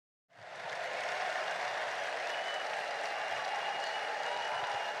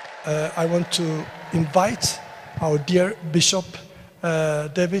I want to invite our dear Bishop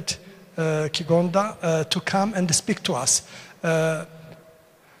David Kiganda to come and speak to us.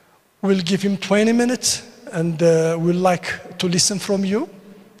 We'll give him 20 minutes and we'd like to listen from you.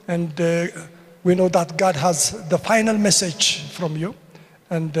 And we know that God has the final message from you.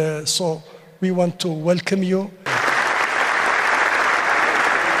 And so we want to welcome you.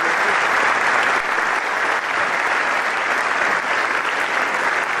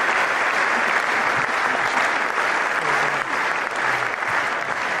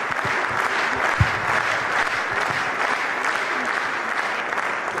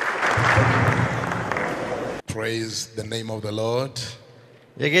 Praise the name of the Lord.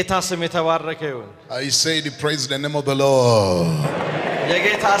 I said, praise the name of the Lord.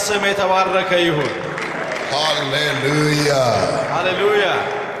 Hallelujah. Hallelujah.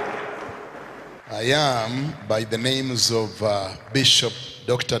 I am by the names of Bishop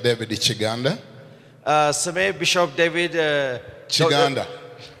Dr. David Kiganda. Bishop David Kiganda.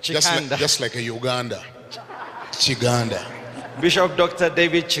 Just like a Uganda. Kiganda. Bishop Dr.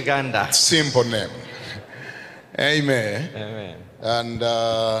 David Kiganda. Simple name. Amen. Amen. And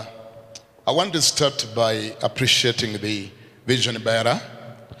I want to start by appreciating the vision bearer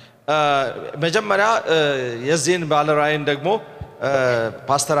of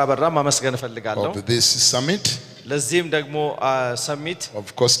this summit.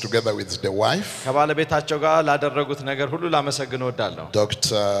 Of course, together with the wife, Dr.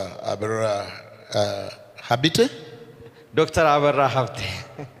 Abera Habite. Dr. Abera Habite.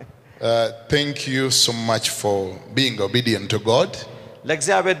 Thank you so much for being obedient to God. And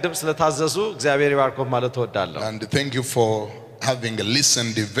thank you for having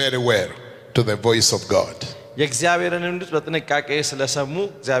listened very well to the voice of God. I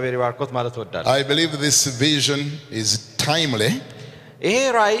believe this vision is timely.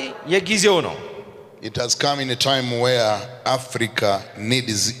 It has come in a time where Africa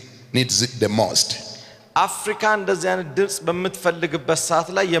needs it the most. Africa እንደዚህ አይነት ድምጽ በመትፈልግበት ሰዓት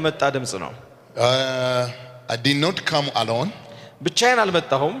ላይ የመጣ ድምጽ ነው I did not come alone. ብቻዬን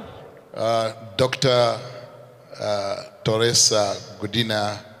አልመጣሁም Dr. Teresa Gudina,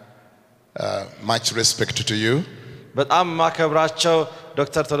 much respect to you. በጣም ማከብራቸው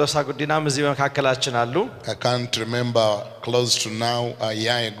ዶክተር ቶሎሳ ጉዲናም እዚህ መካከላችን አሉ I can't remember close to now a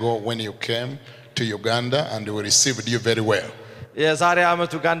year ago when you came to Uganda and we received you very well. የዛሬ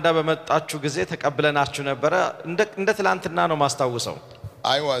አመት ኡጋንዳ በመጣችሁ ጊዜ ተቀበለናችሁ ነበር እንደ ትላንትና ነው ማስተዋውሰው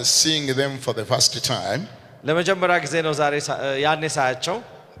I was seeing them for the first time. ለመጀመሪያ ጊዜ ነው ዛሬ ያኔ ሳያቸው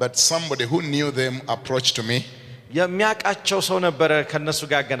But somebody who knew them approached me. የሚያቃቸው ሰው ነበር ከነሱ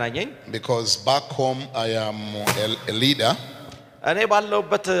ጋር ያገናኘኝ Because back home I am a leader. እኔ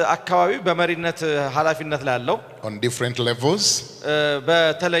ባለውበት አካባቢ በመሪነት ኃላፊነት ላይ ያለው on different levels.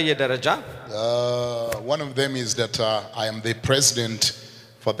 በተለየ ደረጃ one of them is that I am the president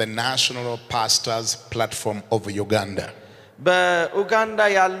for the National Pastors Platform of Uganda. በኡጋንዳ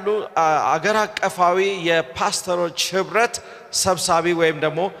ያሉ አገር አቀፋዊ የፓስተሮች ህብረት ሰብሳቢ ወይም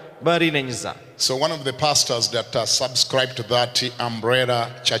ደግሞ መሪ ነኝ እዛ So one of the pastors that subscribed to that umbrella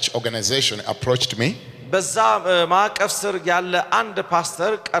church organization approached me. በዛ ማዕቀፍ ስር ያለ አንድ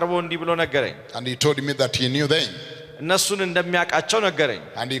ፓስተር ቀርቦ እንዲህ ብሎ ነገረኝ And he told me that he knew them. እነሱን እንደሚያቃቸው ነገረኝ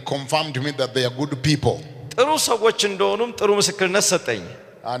And he confirmed to me that they are good people. ጥሩ ሰዎች እንደሆኑም ጥሩ ምስክርነት ሰጠኝ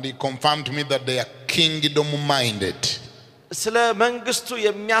And he confirmed to me that they are kingdom minded. ስለ መንግስቱ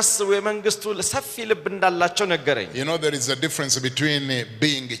የሚያስቡ የመንግስቱ ሰፊ ልብ እንዳላቸው ነገረኝ You know there is a difference between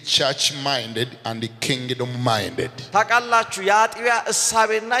being church minded and kingdom minded. ታውቃላችሁ የአጥቢያ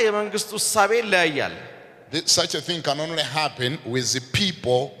እሳቤና የመንግስቱ እሳቤ ይለያያል Such a thing can only happen with the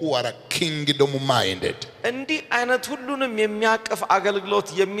people who are kingdom minded. እንዲህ አይነት ሁሉንም የሚያቀፍ አገልግሎት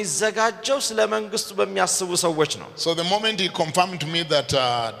የሚዘጋጀው ስለ መንግስቱ በሚያስቡ ሰዎች ነው So the moment he confirmed to me that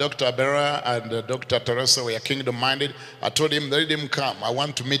Dr. Abera and Dr. Teresa were kingdom minded, I told him let him come. I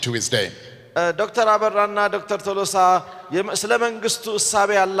want to meet with them. ዶክተር አበራና ዶክተር ቶሎሳ ስለ መንግስቱ እሳቤ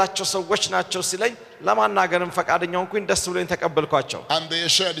ያላቸው ሰዎች ናቸው ሲለኝ ለማናገርም ፈቃደኛ ሆንኩኝ ደስ ብሎኝ ተቀበልኳቸው And they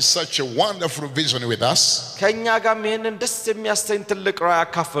shared such a wonderful vision with us. ከኛ ጋር ይሄንን ደስ የሚያስተኝ ትልቅ ራዕይ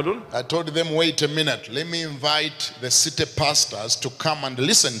አካፈሉን I told them wait a minute, let me invite the city pastors to come and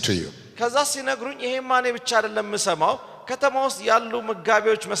listen to you. ከዛ ሲነግሩኝ ይሄ ማኔ ብቻ አይደለም የምሰማው ከተማ ውስጥ ያሉ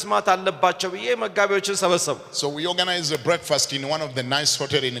መጋቢዎች መስማት አለባቸው ብዬ መጋቢዎችን ሰበሰቡ So we organized a breakfast in one of the nice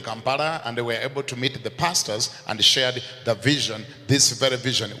hotels in Kampala and we were able to meet the pastors and shared the vision, this very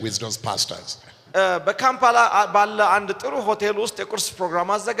vision with those pastors. በካምፓላ ባለ አንድ ጥሩ ሆቴል ውስጥ የቁርስ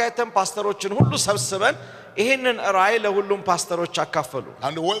ፕሮግራም አዘጋጅተን ፓስተሮችን ሁሉ ሰብስበን ይሄንን ራዕይ ለሁሉም ፓስተሮች አካፈሉ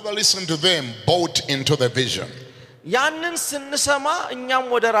And whoever listened to them bought into the vision. ያንን ስንሰማ እኛም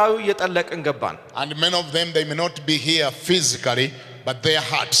ወደ ራዩ እየጠለቅን ገባን And many of them, they may not be here physically, but their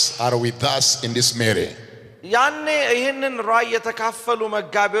hearts are with us in this Mary. ያኔ ይሄንን ራይ የተካፈሉ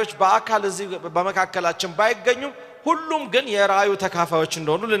መጋቢዎች በአካል እዚህ በመካከላችን ባይገኙም ሁሉም ግን የራዩ ተካፋዮች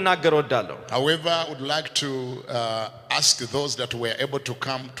እንደሆኑ ልናገር ወዳለሁ However, I would like to ask those that were able to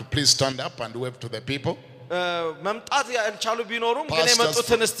come to please stand up and wave to the people. መምጣት ያልቻሉ ቢኖሩም ግን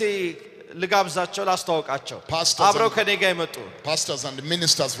የመጡትን እስቲ ልጋብዛቸው ላስተዋውቃቸው አብረው ከኔ ጋር የመጡ Pastors and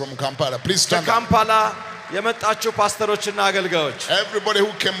ministers from Kampala, please stand up. ከካምፓላ የመጣችሁ ፓስተሮችና አገልጋዮች Everybody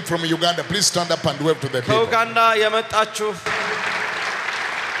who came from Uganda, please stand up and wave to the people. ከኡጋንዳ የመጣችሁ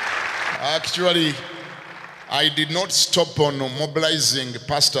Actually, I did not stop on mobilizing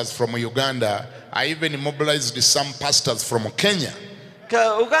pastors from Uganda. I even mobilized some pastors from Kenya.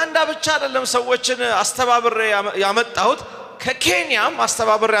 ከኡጋንዳ ብቻ አይደለም ሰዎችን አስተባብሬ ያመጣሁት ከኬንያም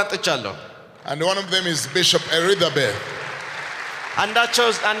አስተባብሬ አንጥቻለሁ And one of them is Bishop Elizabeth.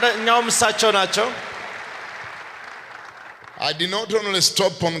 አንደኛው እሳቸው ናቸው I did not only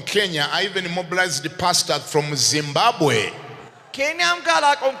stop on Kenya, I even mobilized the pastors from Zimbabwe. ኬንያም ጋር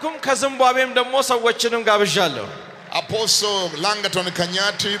አቆምኩም ከዚምባብዌም ደግሞ ሰዎችንም ጋብዣለሁ Apostle Langaton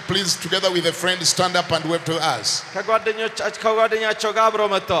Kanyati, please together with a friend stand up and wave to us. ከጓደኛቸው ጋር አብረው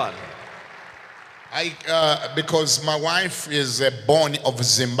መጥተዋል Because my wife is born of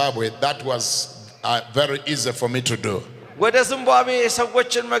Zimbabwe, that was very easy for me to do. ወደ ዚምባብዌ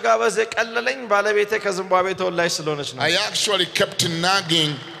ሰዎችን መጋበዝ የቀለለኝ ባለቤቴ ከዚምባብዌ ተወላጅ ስለሆነች ነው I actually kept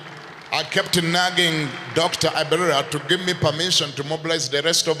nagging Dr. Aberera to give me permission to mobilize the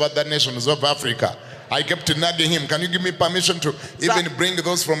rest of other nations of Africa. I kept nagging him, can you give me permission to even bring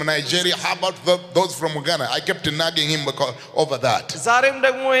those from Nigeria? How about those from Ghana? I kept nagging him over that. ዛሬም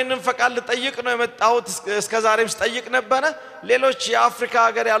ደግሞ ይሄንን ፈቃድ ልጠይቅ ነው የመጣሁት እስከ ዛሬም ስጠይቅ ነበረ ሌሎች የአፍሪካ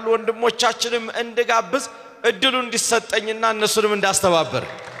ሀገር ያሉ ወንድሞቻችንም እንድጋብዝ እድሉ እንዲሰጠኝና እነሱንም እንዳስተባበር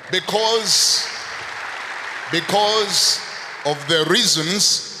because of the reasons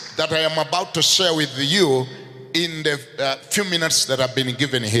that I am about to share with you in the few minutes that have been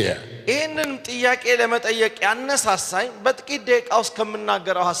given here. ይሄንን ጥያቄ ለመጠየቅ ያነሳሳኝ በጥቂት ደቂቃ ውስጥ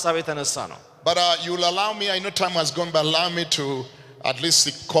ከምናገረው ሐሳብ የተነሳ ነው But you'll allow me, I know time has gone, but allow me to at least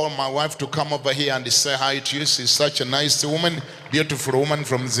call my wife to come over here and say hi to you. She's such a nice woman, beautiful woman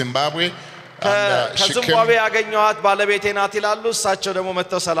from Zimbabwe. ከዚምባብዌ ያገኘኋት ባለቤቴ ናት ይላሉ እሳቸው ደግሞ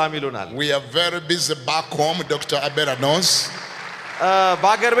መጥተው ሰላም ይሉናል We are very busy back home, Dr. Abera knows.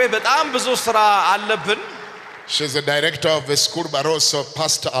 በአገር ቤት በጣም ብዙ ስራ አለብን She's the director of a school, but also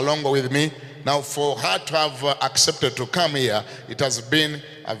pastor along with me. Now, for her to have accepted to come here, it has been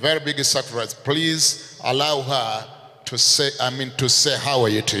a very big sacrifice. Please allow her to say how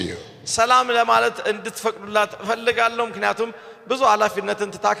are you to you. ሰላም ለማለት እንድትፈቅዱላት ፈልጋለሁ ምክንያቱም ብዙ ኃላፊነትን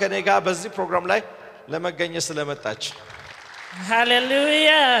ትታ ከኔ ጋር በዚህ ፕሮግራም ላይ ለመገኘት ስለመጣች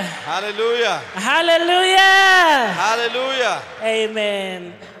Hallelujah. Hallelujah. Hallelujah. Hallelujah.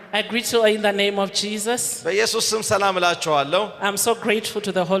 Amen. I greet you in the name of Jesus. በኢየሱስ ስም ሰላም እላችኋለሁ I'm so grateful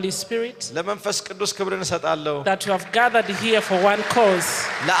to the Holy Spirit ለመንፈስ ቅዱስ ክብርን እሰጣለሁ that you have gathered here for one cause.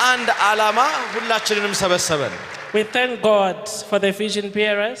 ለአንድ ዓላማ ሁላችንንም ሰበሰበን We thank God for the vision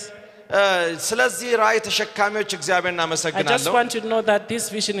bearers. ስለዚህ ራይ ተሸካሚዎች እግዚአብሔርን I just እናመሰግናለሁ want you to know that this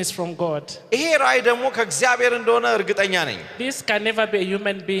vision is from God. ይሄ ራይ ደግሞ ከእግዚአብሔር እንደሆነ እርግጠኛ ነኝ This can never be a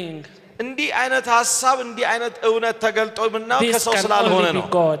human being. እንዲህ አይነት ሐሳብ እንዲህ አይነት እውነት ተገልጦ ምናው This ከሰው can ስላልሆነ only be ነው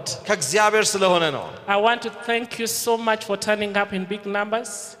God. ከእግዚአብሔር ስለሆነ ነው I want to thank you so much for turning up in big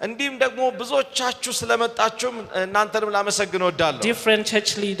numbers. እንዲህም ደግሞ ብዙዎቻችሁ ስለመጣችሁም እናንተንም ላመሰግን እወዳለሁ Different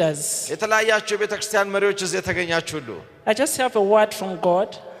church leaders. የተለያያችሁ የቤተክርስቲያን መሪዎች እዚህ የተገኛችሁ ሁሉ I just have a word from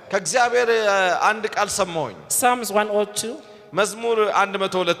God. ከእግዚአብሔር አንድ ቃል ሰማሁኝ Psalms 102. መዝሙር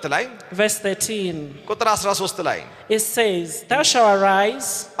 102 ላይ Verse 13. ቁጥር 13 ላይ It says, Thou shalt arise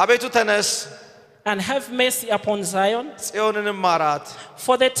አቤቱ ተነስ and have mercy upon Zion, ጽዮንንም ማራት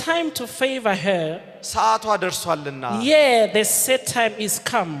for the time to favor her. ሰዓቷ ደርሷልና Yeah, the set time is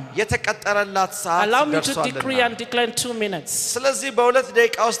come. የተቀጠረላት ሰዓት Allow me to decree ደርሷልና and declare in 2 minutes ስለዚህ በሁለት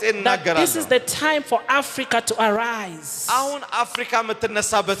ደቂቃ ውስጥ that this is እናገራለሁ the time for Africa to arise. አሁን አፍሪካ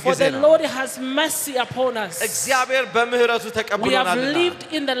የምትነሳበት For ጊዜ the ነው Lord has mercy upon us. እግዚአብሔር በምህረቱ We have ተቀብሎናልና lived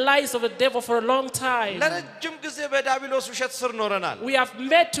in the lies of the devil for a long time. ለረጅም ጊዜ በዲያብሎስ ውሸት ስር ኖረናል We have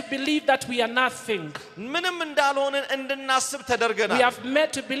made to believe that we are nothing. ምንም እንዳልሆነን እንድናስብ We ተደርገናል have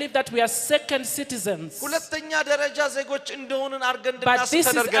made to believe that we are second citizens. ሁለተኛ ደረጃ ዜጎች እንደሆንን አድርገን But እንድናስብ this is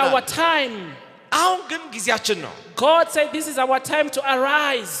our ተደርገናል time. አሁን ግን ጊዜያችን ነው God said this is our time to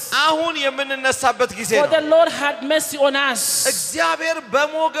arise አሁን የምንነሳበት ጊዜ for ነው the Lord had mercy on us እግዚአብሔር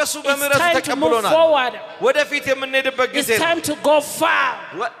በሞገሱ በምህረቱ ተቀብሎናል ወደፊት የምንሄድበት ጊዜ it's ነው time to go far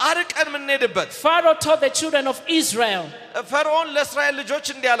አርቀን የምንሄድበት Pharaoh told the children of Israel ፈርዖን ለእስራኤል ልጆች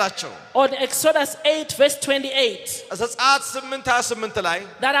እንዲህ አላቸው on Exodus 8 verse 28 ዘጸአት 8:28 ላይ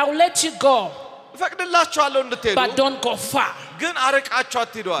that I will let you go ፈቅድላችኋለሁ እንድትሄዱ but don't go far ግን አርቃችሁ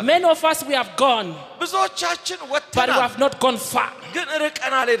አትሄዱአል many of us we have gone ብዙዎቻችን but we ወጥተናል have not gone far ግን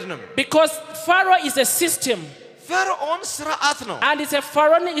ርቀን አልሄድንም because Pharaoh is a system ፈርዖን ስርዓት ነው and it's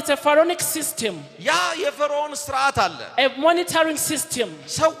a pharaonic system ያ የፈርዖን ስርዓት አለ a monitoring system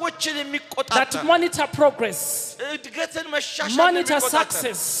ሰዎችን የሚቆጣጠር that monitor progress እድገትን መሻሻል monitor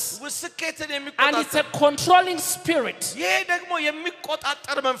success ስኬትን and የሚቆጣጠር it's a controlling spirit ይሄ ደግሞ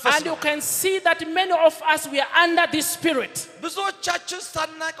የሚቆጣጠር መንፈስ and ነው you can see that many of us we are under this spirit ብዙዎቻችን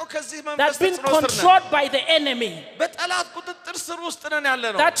ሳናቀው ከዚህ መንፈስ that's been ተጽዕኖ ስር ነን controlled by the enemy በጠላት ቁጥጥር ስር ውስጥ ነን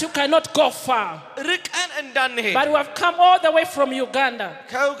ያለነው that you cannot go far ርቀን እንዳንሄድ but we have come all the way from Uganda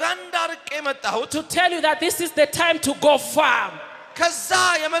ከኡጋንዳ ርቄ መጣሁት to tell you that this is the time to go far ከዛ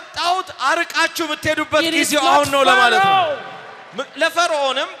የመጣሁት አርቃችሁ ብትሄዱበት it is ጊዜው not አሁን ነው ለማለት ነው Pharaoh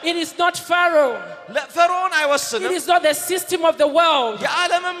ለፈርዖንም it is not Pharaoh ለፈርዖን it አይወስንም is not the system of the world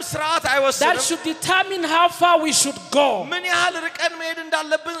የዓለምም ስርዓት that አይወስንም should determine how far we should go ምን ያህል ርቀን መሄድ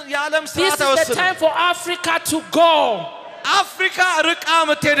እንዳለብን የዓለም this ስርዓት is the አይወስንም time for Africa to go አፍሪካ ርቃ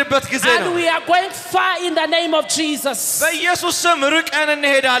የምትሄድበት ጊዜ and ነው we are going far in the name of Jesus በኢየሱስ ስም ርቀን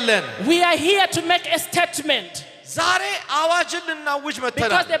እንሄዳለን we are here to make a statement ዛሬ አዋጅን ልናውጅ መተናል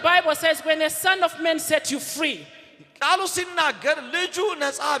because the Bible says when a son of man set you free ቃሉ ሲናገር ልጁ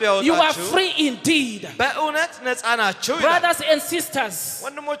ነፃ you are ቢያወጣችሁ free indeed በእውነት ነፃ ናችሁ brothers and sisters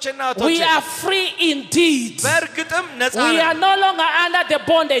ወንድሞቼና we እህቶቼ are free indeed በእርግጥም ነፃ we are ነን no longer under the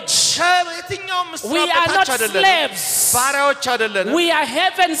bondage ከየትኛውም we እስራት are not በታች አይደለንም slaves ባሪያዎች አይደለንም we are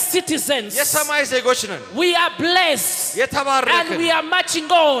heaven citizens የሰማይ ዜጎች ነን we are blessed and የተባረክን we are marching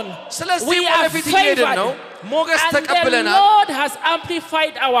on ስለዚህ we are ወደፊት እየሄድን ነው favored ሞገስ and the ተቀብለናል Lord has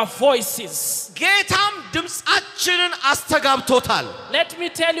amplified our voices ጌታም ድምጻችንን አስተጋብቶታል let me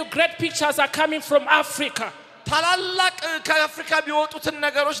tell you great pictures are coming from Africa ታላላቅ ከአፍሪካ ቢወጡትን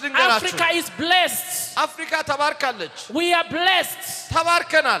ነገሮች ልንገራችሁ Africa is blessed አፍሪካ ተባርካለች we are blessed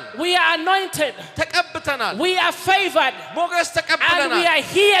ተባርከናል we are anointed ተቀብተናል we are favored ሞገስ and ተቀብለናል we are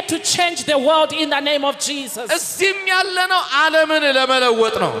here to change the world in the name of Jesus እዚህም ያለነው ዓለምን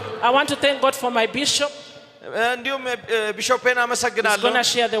ለመለወጥ ነው I want to thank God for my bishop እንዲሁም ቢሾፔን he's አመሰግናለሁ going to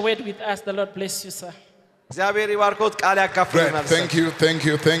share the word with us the Lord bless you sir እግዚአብሔር ይባርኮት ቃል ያካፍለናል Thank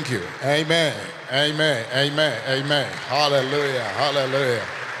you. Amen. Hallelujah.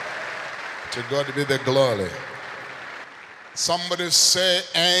 To God be the glory. Somebody say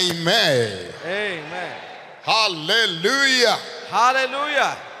amen. Hallelujah.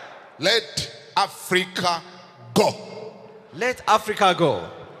 Let Africa go. Let Africa go.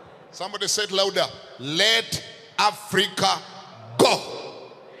 Somebody say it louder. Let Africa go.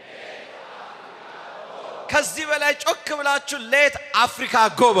 ከዚህ በላይ ጮክ ብላችሁ let Africa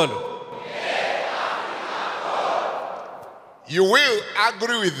go በሉ You will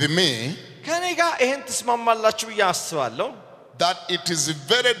agree with me ከኔ ጋር ይሄን ተስማማላችሁ ብዬ አስባለሁ that it is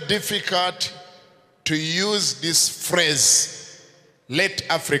very difficult to use this phrase let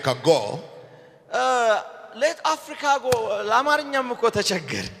Africa go let Africa go ለአማርኛም እኮ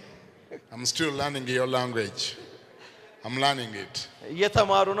ተቸገር I'm still learning your language I'm learning it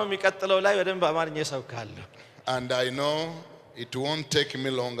እየተማሩ ነው የሚቀጥለው ላይ በደንብ አማርኛ ሰብካለሁ and I know it won't take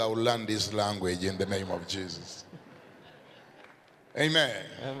me long I will learn this language in the name of Jesus Amen.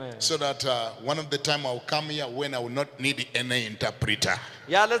 So that one of the time I will come here when I will not need any interpreter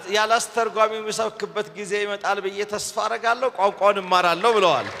ያላስ ተርጓሚ የሚሰብክበት ጊዜ ይመጣል ብዬ ተስፋ አደርጋለሁ ቋንቋውን እማራለሁ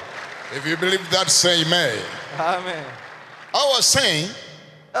ብለዋል If you believe that say amen Amen I was saying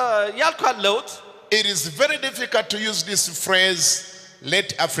ያልኳለሁት it is very difficult to use this phrase let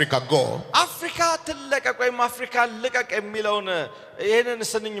Africa go አፍሪካ ትለቀቅ ወይም አፍሪካ ልቀቅ የሚለውን ይሄንን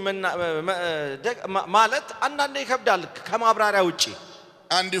ስንኝ ማለት አንዳንዴ ይከብዳል ከማብራሪያ ውጪ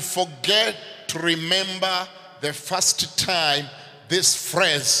and you forget to remember the first time this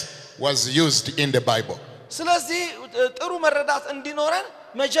phrase was used in the Bible ስለዚህ ጥሩ መረዳት እንዲኖረን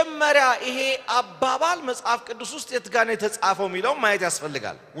መጀመሪያ ይሄ አባባል መጽሐፍ ቅዱስ ውስጥ የት ጋር ነው የተጻፈው የሚለው ማየት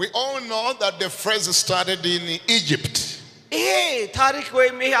ያስፈልጋል We all know that the phrase started in Egypt ይሄ ታሪክ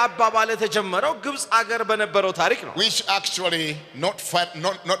ወይም ይሄ አባባል የተጀመረው ግብጽ ሀገር በነበረው ታሪክ ነው which actually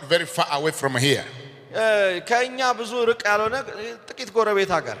not very far away from here ከኛ ብዙ ርቅ ያልሆነ ጥቂት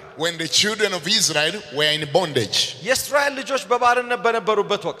ጎረቤት ሀገር when the children of Israel were in bondage የእስራኤል ልጆች በባርነት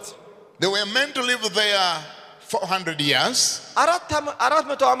በነበሩበት ወቅት They were meant to live there 400 years. They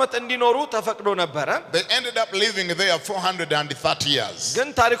ended up living there 430 years.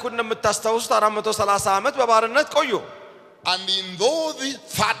 And in those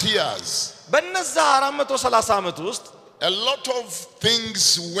 30 years, a lot of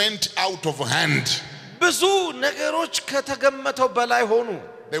things went out of hand.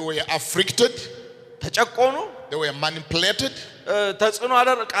 They were afflicted. They were manipulated. They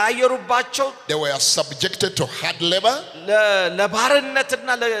were subjected to hard labor.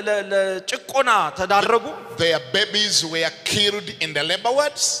 Their babies were killed in the labor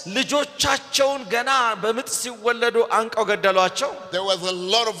wards. There was a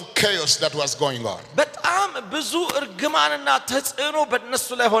lot of chaos that was going on.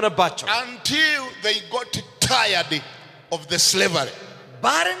 Until they got tired of the slavery.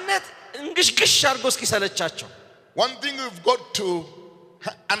 One thing we've got to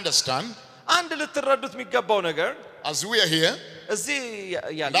understand, as we are here,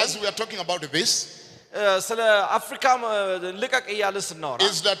 and as we are talking about this, is that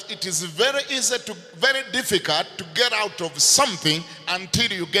it is very easy to, very difficult to get out of something until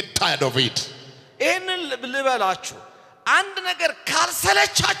you get tired of it.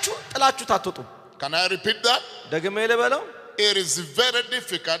 Can I repeat that? It is very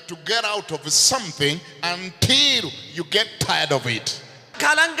difficult to get out of something until you get tired of it.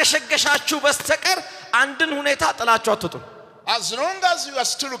 As long as you are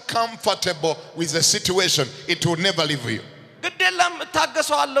still comfortable with the situation, it will never leave you.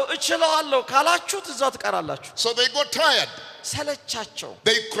 So they got tired.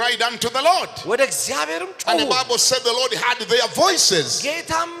 They cried unto the Lord. And the Bible said the Lord heard their voices.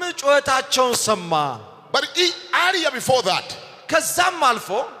 But earlier before that,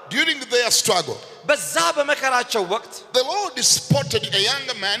 during their struggle, the Lord spotted a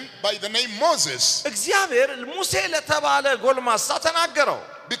young man by the name Moses.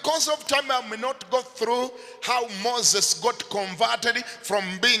 Because of time, I may not go through how Moses got converted from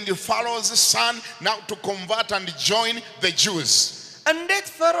being Pharaoh's son now to convert and join the Jews. እንዴት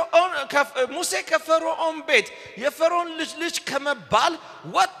ፈርዖን ሙሴ ከፈርዖን ቤት የፈርዖን ልጅ ከመባል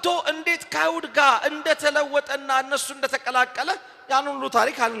ወጥቶ እንዴት ከአይሁድ ጋር እንደተለወጠና እነሱ እንደተቀላቀለ ያን ሁሉ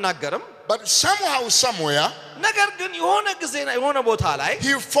ታሪክ አልናገርም but somehow somewhere ነገር ግን የሆነ ጊዜና የሆነ ቦታ ላይ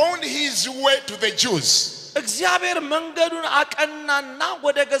he found his way to the Jews እግዚአብሔር መንገዱን አቀናና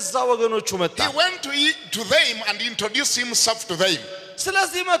ወደ ገዛ ወገኖቹ መጣ he went to them and introduced himself to them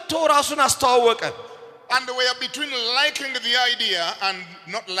ስለዚህ መጥቶ ራሱን አስተዋወቀ and we are between liking the idea and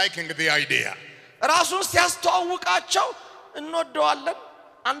not liking the idea. ራሱን ሲያስተዋውቃቸው እንወደዋለን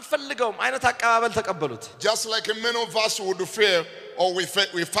አንፈልገውም አይነት አቀባበል ተቀበሉት. Just like many of us would fear or we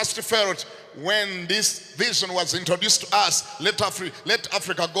first felt when this vision was introduced to us, let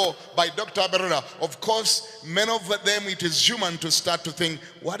Africa go by Dr. Berura. Of course, many of them it is human to start to think,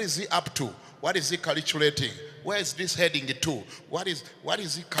 what is he up to? What is he calculating? Where is this heading to? What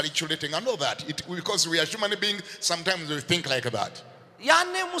is he calculating? I know that because we are human beings. Sometimes we think like that.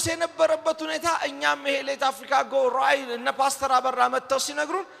 ያኔ ሙሴ ነበረበት ሁኔታ እኛም ይሄ ሌት አፍሪካ ጎ ራይ እና ፓስተር አበራ መተው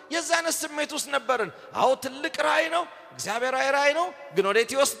ሲነግሩን የዛነ ስሜት ውስጥ ነበርን አው ትልቅ ራይ ነው እግዚአብሔር ራይ ነው ግን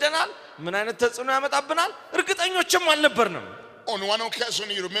ወዴት ይወስደናል ምን አይነት ተጽዕኖ ያመጣብናል እርግጠኞችም አልነበርንም On one occasion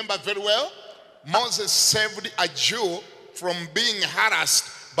you remember very well Moses saved a Jew from being harassed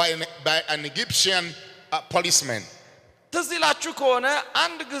by an Egyptian policeman. ትዝላችሁ ከሆነ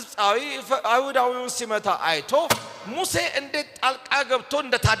አንድ ግብጻዊ አይሁዳዊውን ሲመታ አይቶ ሙሴ እንዴት ጣልቃ ገብቶ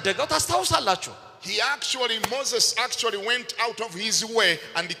እንደታደገው ታስታውሳላችሁ Moses actually went out of his way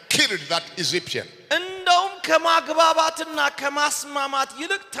and killed that Egyptian. እንደውም ከማግባባትና ከማስማማት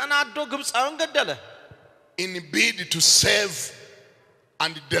ይልቅ ተናዶ ግብጻዊውን ገደለ. In bid to save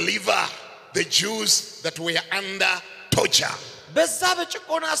and deliver the Jews that were under torture. በዛ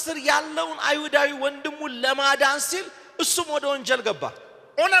በጭቆና ስር ያለውን አይሁዳዊ ወንድሙን ለማዳን ሲል እሱም ወደ ወንጀል ገባ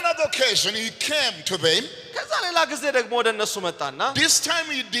On another occasion he came to them ከዛ ሌላ ጊዜ ደግሞ ወደ እነሱ መጣና This time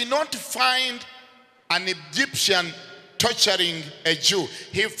he did not find an Egyptian torturing a Jew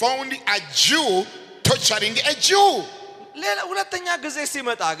He found a Jew torturing a Jew ሌላ ሁለተኛ ጊዜ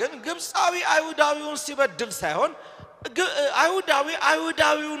ሲመጣ ግን ግብጻዊ አይሁዳዊውን ሲበድል ሳይሆን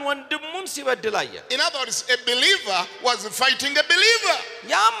አይሁዳዊውን ወንድሙን ሲበድል አየ In other words a believer was fighting a believer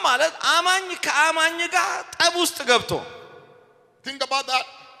ያም ማለት አማኝ ከአማኝ ጋር ጠብ ውስጥ ገብቶ Think about that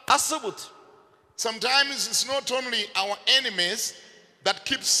አስቡት Sometimes it's not only our enemies that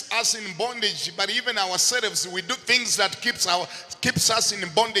keeps us in bondage but even ourselves we do things that keeps us in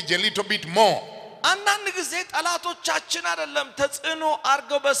bondage a little bit more አንዳንድ ጊዜ ጠላቶቻችን አይደለም ተጽዕኖ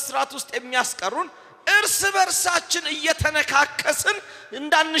አርገው በስራት ውስጥ የሚያስቀሩን እርስ በርሳችን እየተነካከስን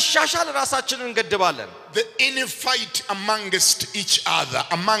እንዳንሻሻል ራሳችንን እንገድባለን The infight amongst each other,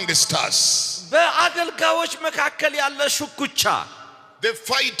 amongst us. በአገልጋዮች መካከል ያለ ሽኩቻ The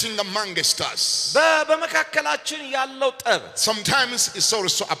fighting amongst us. በመካከላችን ያለው ጠብ Sometimes it's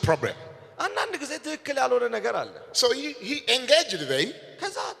also a problem. አንዳንድ ጊዜ ትክክል ያልሆነ ነገር አለ So he engaged them.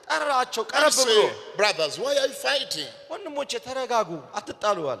 ከዛ ጠራቸው And ቀረብ ብሎ say, brothers, why are you fighting? ወንድሞቼ ተረጋጉ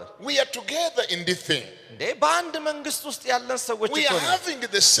አትጣሉ አለ We are together in this thing. እንዴ በአንድ መንግስት ውስጥ ያለን ሰዎች We እኮ are ነን having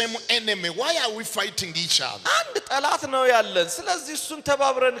the same enemy. Why are we fighting each other? አንድ ጠላት ነው ያለን ስለዚህ እሱን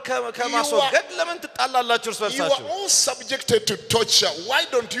ተባብረን ከማስወገድ ለምን ትጣላላችሁ እርስ You are በርሳችሁ all subjected to torture. Why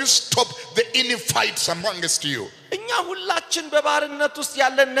don't you stop the infights amongst you? እኛ ሁላችን በባርነት ውስጥ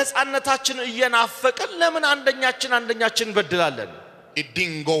ያለን ነፃነታችን እየናፈቀን ለምን አንደኛችን በድላለን It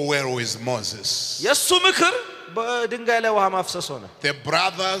didn't go well with Moses. የሱ ምክር በድንጋይ ላይ ውሃ ማፍሰስ ሆነ The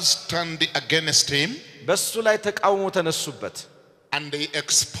brothers turned against him በሱ ላይ ተቃውሞ ተነሱበት and they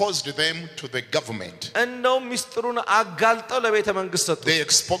exposed them to the government. እንደው ሚስጥሩን አጋልጠው ለቤተ መንግስት ሰጡ They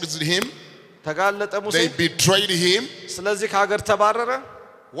exposed him. ተጋለጠ ሙሴ They betrayed him. ስለዚህ ከሀገር ተባረረ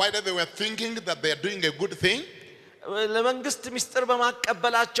Whether they were thinking that they are doing a good thing. ለመንግስት ሚስጥር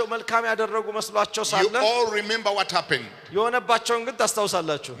በማቀበላቸው መልካም ያደረጉ መስሏቸው You ሳለ all remember what happened. የሆነባቸውን ግን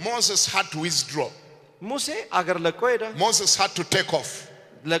ታስታውሳላችሁ Moses had to withdraw. ሙሴ አገር ለቆ ሄደ Moses had to take off.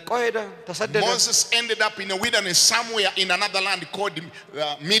 ለቆ ሄደ ተሰደደ Moses ended up in a wilderness somewhere in another land called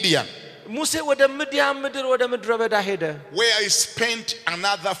Midian, ሙሴ ወደ ምድያም ምድር ወደ ምድረ በዳ ሄደ where he spent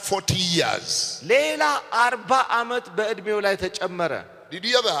another 40 years. ሌላ 40 ዓመት በእድሜው ላይ ተጨመረ Did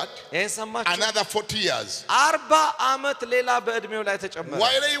you hear that? ይሄን ሰማችሁ Another 40 years. 40 ዓመት ሌላ በእድሜው ላይ ተጨመረ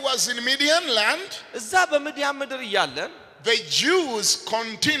While he was in Midian land, እዛ በምድያም ምድር እያለን the Jews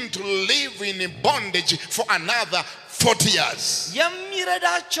continued to live in bondage for another 40 years.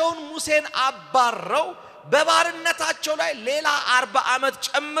 የሚረዳቸውን ሙሴን አባረው በባርነታቸው ላይ ሌላ 40 ዓመት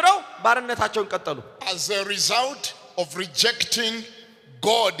ጨምረው ባርነታቸውን ቀጠሉ As a result of rejecting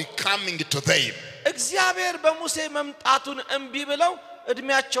God coming to them. እግዚአብሔር በሙሴ መምጣቱን እንቢ ብለው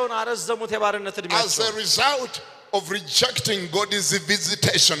እድሜያቸውን አረዘሙት የባርነት As እድሜያቸው a result of rejecting God's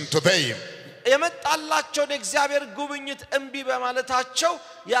visitation to them. የመጣላቸውን እግዚአብሔር ጉብኝት እንቢ በማለታቸው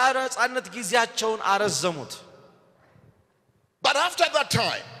የነፃነት ጊዜያቸውን አረዘሙት But after that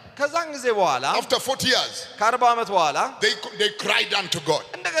time, ከዛን ጊዜ በኋላ after 40 years, ከ40 ዓመት በኋላ they cried unto God.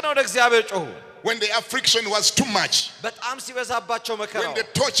 እንደገና ወደ እግዚአብሔር ጮሁ When the affliction was too much, በጣም ሲበዛባቸው when መከራው the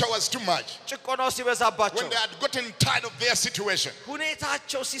torture was too much, ጭቆናው ሲበዛባቸው when they had gotten tired of their situation,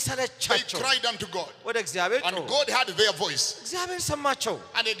 ሁኔታቸው they ሲሰለቻቸው cried unto God. ወደ እግዚአብሔር And ጮሁ God heard their voice. እግዚአብሔር ሰማቸው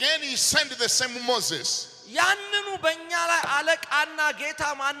And again he sent the same Moses. ያንኑ በእኛ ላይ አለቃና ጌታ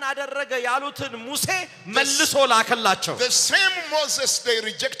ማን አደረገ ያሉትን ሙሴ መልሶ ላከላቸው The same Moses they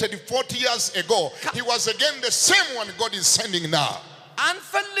rejected 40 years ago, he was again the same one God is sending now.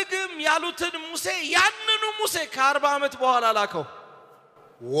 አንፈልግም ያሉትን ሙሴ ያንኑ ሙሴ ከ40 ዓመት በኋላ ላከው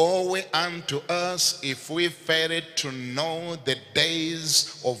Woe unto us if we failed to know the days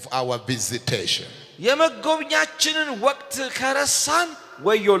of our visitation. የመጎብኛችንን ወቅት ከረሳን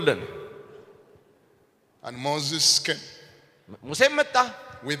ወዮልን And Moses came ሙሴ መጣ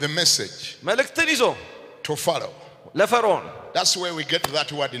with a message መልእክትን ይዞ to Pharaoh. ለፈርዖን That's where we get that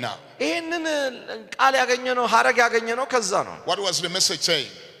word now. ይሄንን ቃል ያገኘነው ሐረግ ያገኘነው ከዛ ነው What was the message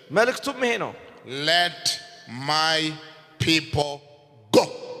saying? መልእክቱም ይሄ ነው Let my people go.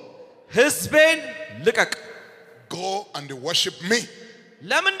 ሕዝቤን ልቀቅ Go and worship me.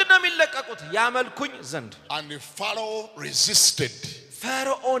 ለምንድን ነው የሚለቀቁት ያመልኩኝ ዘንድ And the Pharaoh resisted.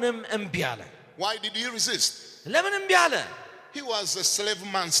 ፈርዖንም እምቢ አለ Why did he resist? ለምን እምቢ አለ He was a slave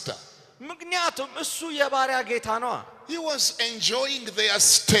master. ምክንያቱም እሱ የባሪያ ጌታ ነው He was enjoying their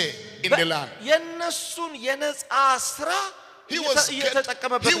stay in the land. የነሱን የነፃ ስራ He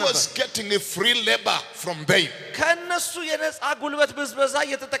እየተጠቀመበት ነበር was getting a free labor from them. ከነሱ የነፃ ጉልበት ብዝበዛ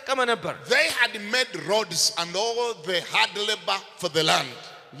እየተጠቀመ ነበር They had made roads and all the hard labor for the land.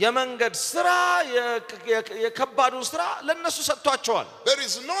 የመንገድ ስራ የከባዱን ስራ ለነሱ ሰጥቷቸዋል There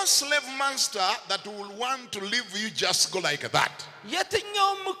is no slave master that will want to leave you just go like that.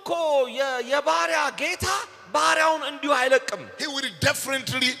 የትኛውም እኮ የባሪያ ጌታ ባሪያውን እንዲሁ አይለቅም He will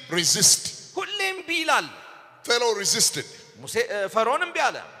definitely resist. ሁሌም ቢላል Pharaoh resisted. ሙሴ ፈርዖን እምቢ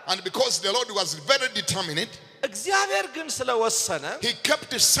አለ And because the Lord was very determined, እግዚአብሔር ግን ስለወሰነ he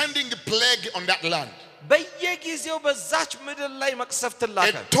kept sending a plague on that land. በየጊዜው በዛች ምድር ላይ መቅሰፍት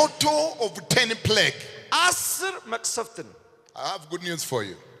ላከ A total of 10 plague. 10 መቅሰፍትን I have good news for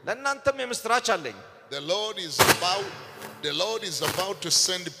you. ለእናንተም የምስራች አለኝ The Lord is about to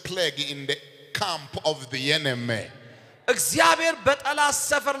send plague in the camp of the enemy. እግዚአብሔር በጠላት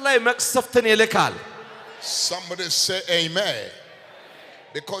ሰፈር ላይ መቅሰፍትን ይልካል Somebody say amen.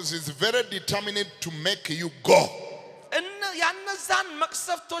 Because it's very determined to make you go. ያነዛን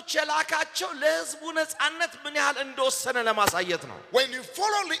መቅሰፍቶች የላካቸው ለሕዝቡ ነፃነት ምን ያህል እንደወሰነ ለማሳየት ነው When you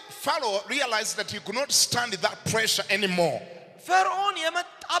follow realize that you could not stand that pressure anymore. ፈርዖን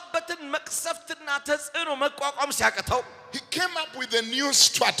የመጣበትን መቅሰፍትና ተጽዕኖ መቋቋም ሲያቀተው He came up with a new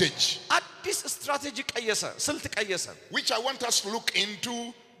strategy አዲስ ስትራቴጂ ቀየሰ ስልት ቀየሰ which I want us to look into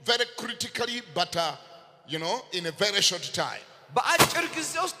very critically but in a very short time. በአጭር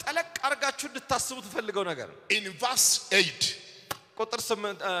ጊዜ ውስጥ ጠለቅ አርጋችሁ እንድታስቡ ተፈልገው ነገር In verse 8 ቁጥር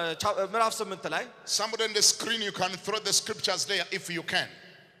 8 ምዕራፍ 8 ላይ somebody on the screen you can throw the scriptures there if you can.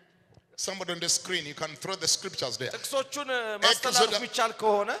 Somebody on the screen you can throw the scriptures there. ጥቅሶቹን ማስተላለፍ የሚቻል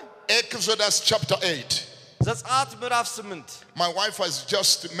ከሆነ Exodus chapter 8. ዘጸአት ምዕራፍ 8 My wife has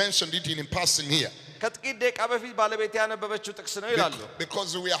just mentioned it in passing here. ከጥቂት ደቂቃ በፊት ባለቤት ያነበበችው ጥቅስ ነው ይላሉ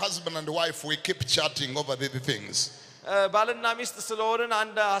Because we are husband and wife we keep chatting over the things. ባልና ሚስት ስለሆነን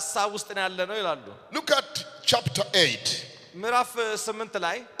አንድ ሐሳብ ውስጥ ነው ያለ ነው ይላሉ Look at chapter 8 ምዕራፍ 8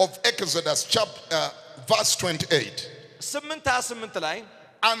 ላይ of Exodus chapter verse 28. 8:28 ላይ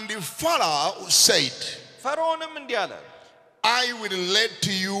And the Pharaoh said, ፈርዖንም እንዲህ አለ I will let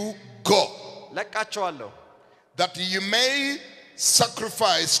you go, ለቃቸዋለሁ that you may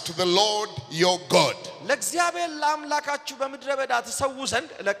sacrifice to the Lord your God ለእግዚአብሔር ለአምላካችሁ በምድረ በዳ ተሰዉ ዘንድ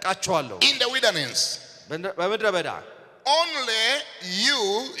ለቃቸዋለሁ in the wilderness. በምድረ በዳ Only you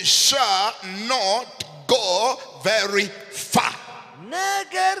shall not go very far.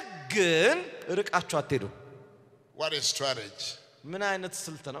 ነገር ግን ርቃችሁ አትሄዱ What is strategy? ምን አይነት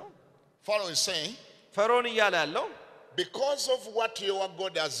ስልት ነው Pharaoh is saying, ፈርዖን እያለ ያለው because of what your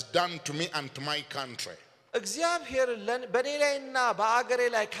God has done to me and to my country, እግዚአብሔር በኔ ላይና በአገሬ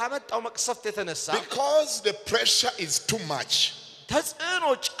ላይ ካመጣው መቅሰፍት የተነሳ because the pressure is too much, ተጽዕኖ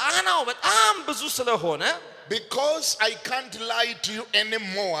ጫናው በጣም ብዙ ስለሆነ because I can't lie to you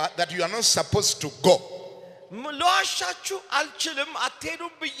anymore that you are not supposed to go, ለዋሻችሁ አልችልም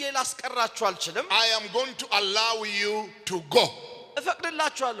አትሄዱም ብዬ ላስቀራችሁ አልችልም I am going to allow you to go.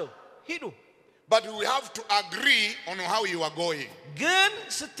 እፈቅድላችኋለሁ ሂዱ But we have to agree on how you are going. ግን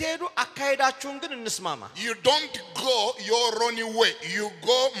ስትሄዱ አካሄዳችሁን ግን እንስማማ You don't go your own way, you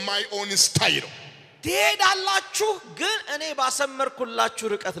go my own style. ትሄዳላችሁ ግን እኔ ባሰመርኩላችሁ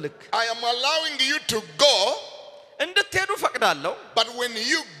ርቀት ልክ I am allowing you to go, እንድትሄዱ ፈቅዳለሁ but when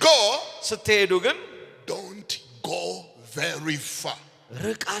you go, ስትሄዱ ግን don't go very far.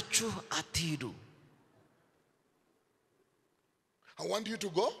 ርቃችሁ አትሄዱ I want you to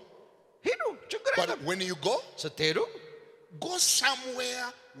go, ሂዱ ችግር but የለም when you go, ስትሄዱ go somewhere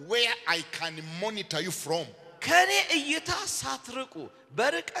where I can monitor you from. ከኔ እይታ ሳትርቁ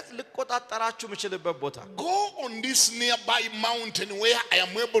በርቀት ልቆጣጣራችሁ ምችልበት ቦታ Go on this nearby mountain where I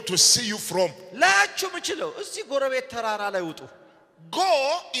am able to see you from. ላያችሁ ምችለው እዚህ ጎረቤት ተራራ ላይ ውጡ Go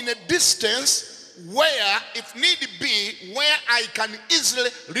in a distance where if need be where I can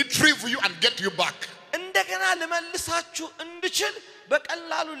easily retrieve you and get you back. እንደገና ልመልሳችሁ እንድችል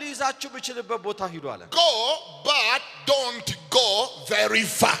በቀላሉ ሊይዛችሁ ምችልበት ቦታ ሂዱ አለ Go but don't go very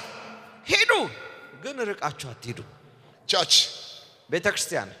far. ሂዱ ግን ርቃችሁ አትሄዱ Church,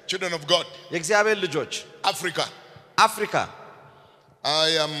 ቤተክርስቲያን children of God, የእግዚአብሔር ልጆች Africa, አፍሪካ I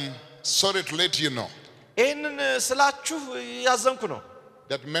am sorry to let you know ይህንን ስላችሁ ያዘንኩ ነው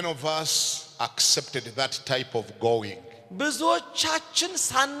that many of us accepted that type of going. ብዙዎቻችን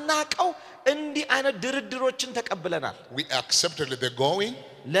ሳናቀው እንዲህ አይነት ድርድሮችን ተቀብለናል We accepted the going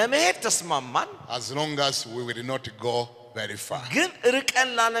ለመሄድ ተስማማን as long as we will not go very far. ግን ርቀን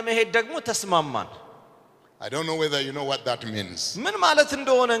ላለመሄድ ደግሞ ተስማማን I don't know whether you know what that means. ምን ማለት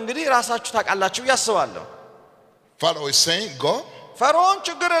እንደሆነ እንግዲህ ራሳችሁ ታውቃላችሁ ያስባለሁ Pharaoh is saying, go ፈርዖን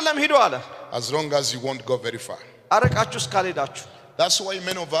ችግር የለም ሂዱ አለ as long as you won't go very far. አርቃችሁ እስካልሄዳችሁ That's why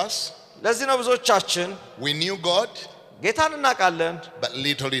many of us, ለዚህ ነው ብዙዎቻችን we knew God, ጌታን እናውቃለን but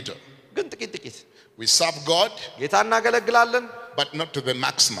little. ግን ጥቂት We serve God, ጌታን እናገለግላለን but not to the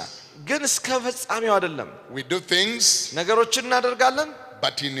maximum. ግን እስከ ፍጻሜው አይደለም We do things, ነገሮችን እናደርጋለን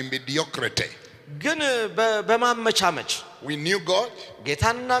but in mediocrity. ግን በማመቻመች We knew God,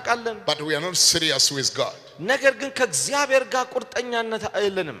 ጌታን እናውቃለን but we are not serious with God. ነገር ግን ከእግዚአብሔር ጋር ቁርጠኛነት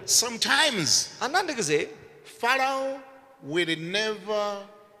አይለንም Sometimes አንዳንድ ጊዜ Pharaoh will never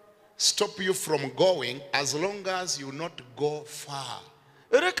stop you from going as long as you not go far.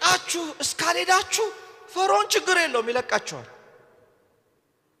 ርቃችሁ እስካልሄዳችሁ ፈርዖን ችግር የለውም ይለቃችኋል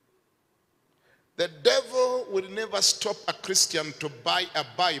The devil will never stop a Christian to buy a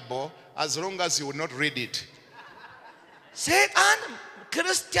Bible as long as he will not read it. ሰይጣን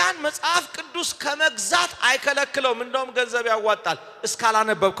ክርስቲያን መጽሐፍ ቅዱስ ከመግዛት አይከለክለውም እንደውም ገንዘብ ያዋጣል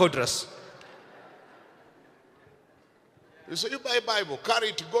እስካላነበብከው ድረስ You say you buy a Bible, carry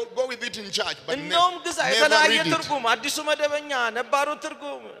it, go with it in church, but እንደውም ግዛ never የተለያየ read it. ትርጉም አዲሱ መደበኛ ነባሩ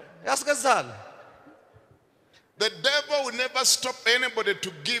ትርጉም ያስገዛል The devil will never stop anybody to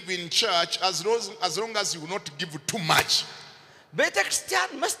give in church as long as you will not give too much. ቤተክርስቲያን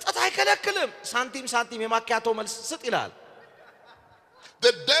መስጠት አይከለክልም ሳንቲም የማኪያቶ መልስ ስጥ ይላል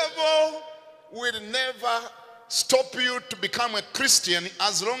The devil will never stop you to become a Christian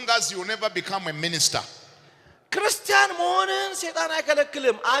as long as you never become a minister. ክርስቲያን መሆንን ሰይጣን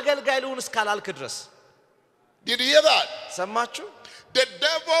አይከለክልም አገልጋይ ልሁን እስካላልክ ድረስ Did you hear that? ሰማችሁ The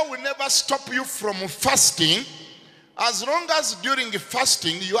devil will never stop you from fasting as long as during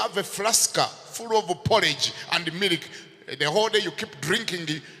fasting you have a flask full of porridge and milk. The whole day you keep drinking,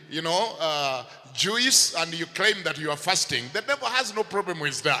 juice and you claim that you are fasting. The devil has no problem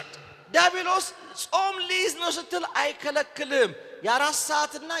with that. ዲያብሎስ ጾም ሊይዝ ነው ስትል አይከለክልም የ4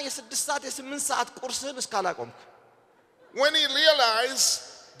 ሰዓትና የ6 ሰዓት የ8 ሰዓት ቁርስን እስካላቆምክ When he realizes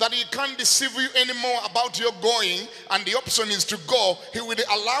that he can't deceive you anymore about your going and the option is to go, he will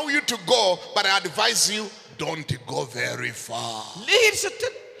allow you to go, but I advise you, don't go very far. ሊሂድ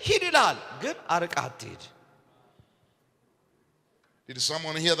ስትል ሂድ ይላል ግን አርቀህ አትሂድ Did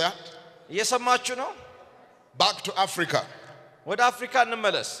someone hear that? እየሰማችሁ ነው Back to Africa. ወደ አፍሪካ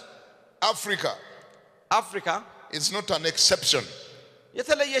እንመለስ አፍሪካ is not an exception.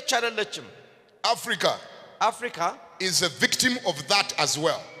 የተለየች አይደለችም Africa is a victim of that as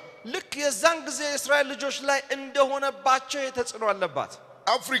well. ልክ የዛን ጊዜ እስራኤል ልጆች ላይ እንደሆነባቸው የተጽኖ አለባት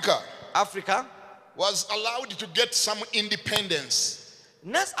Africa was allowed to get some independence.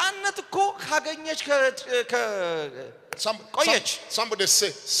 ነፃነት እኮ ካገኘች Somebody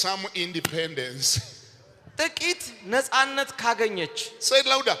say some independence. ጥቂት ነፃነት ካገኘች Say it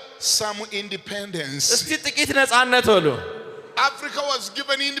louder. Some independence. እስቲ ጥቂት ነፃነት በሉ Africa was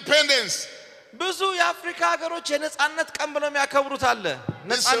given independence. ብዙ የአፍሪካ ሀገሮች የነፃነት ቀን ብለው የሚያከብሩት አለ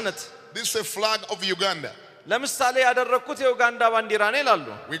ነፃነት This is a flag of Uganda. ለምሳሌ ያደረኩት የኡጋንዳ ባንዲራ ነው ይላሉ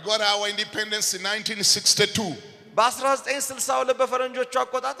We got our independence in 1962. በ1962 በፈረንጆቹ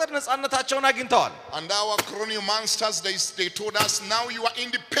አቆጣጠር ነፃነታቸውን አግኝተዋል And our colonial masters they told us now you are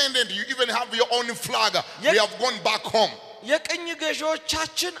independent, you even have your own flag. We have gone back home. የቅኝ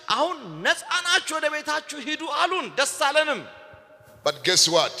ገዢዎቻችን አሁን ነፃ ናችሁ ወደ ቤታችሁ ሂዱ አሉን ደስ አለንም But guess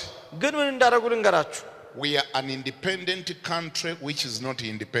what? ግን ምን እንዳደረጉ ልንገራችሁ We are an independent country which is not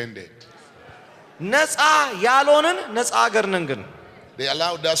independent. ነፃ ያልሆንን ነፃ ሀገር ነን ግን They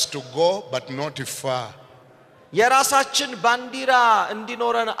allowed us to go but not far. የራሳችን ባንዲራ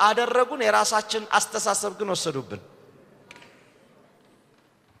እንዲኖረን አደረጉን የራሳችን አስተሳሰብ ግን ወሰዱብን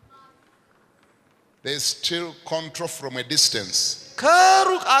They still control from a distance.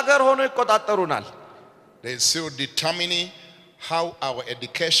 ከሩቅ ሀገር ሆኖ ይቆጣጠሩናል They still determining how our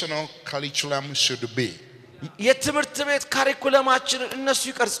educational curriculum should be. የትምህርት ቤት ካሪኩለማችን እነሱ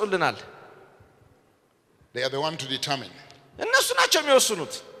ይቀርጹልናል They are the one to determine. እነሱ ናቸው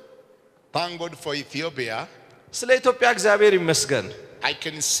የሚወስኑት Thank God for Ethiopia. ስለ ኢትዮጵያ እግዚአብሔር ይመስገን I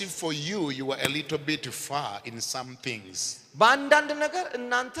can see for you were a little bit far in some things. በአንዳንድ ነገር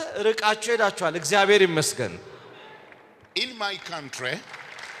እናንተ ርቃችሁ ሄዳችኋል እግዚአብሔር ይመስገን In my country,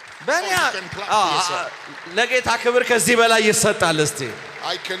 በእኛ ለጌታ ክብር ከዚህ በላይ ይሰጣል እስቲ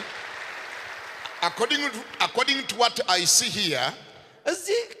I can according to what I see here,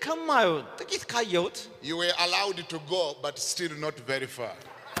 እዚህ ከማየው ጥቂት ካየሁት you were allowed to go but still not very far.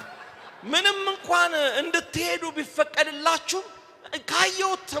 ምንም እንኳን እንድትሄዱ ቢፈቀድላችሁ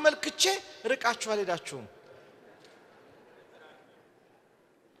ካየሁት ተመልክቼ ርቃችሁ አልሄዳችሁም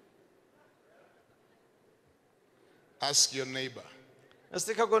Ask your neighbor. እስቲ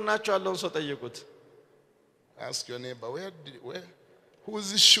ከጎናችሁ ያለውን ሰው ጠይቁት Ask your neighbor, where whose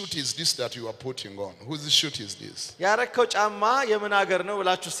shoot is this that you are putting on? Whose shoot is this? ያረከው ጫማ የምን ሀገር ነው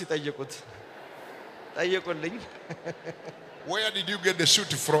ብላችሁ እስቲ ጠይቁት ጠይቁልኝ Where did you get the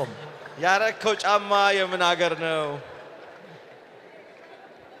shoot from? ያረከው ጫማ የምን ሀገር ነው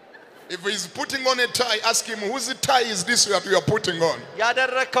If he's putting on a tie, ask him whose tie is this that you are putting on?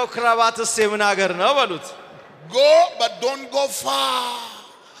 ያደረከው ክራባትስ የምን ሀገር ነው በሉት Go but don't go far.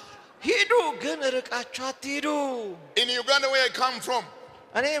 ሂዱ ግን ርቃችሁ አትሂዱ In Uganda where I come from,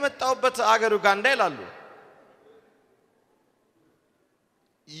 እኔ የመጣሁበት ሀገር ኡጋንዳ ይላሉ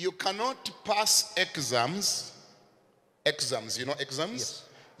you cannot pass exams, you know exams? Yes.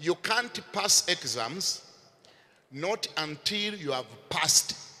 You can't pass exams not until you have passed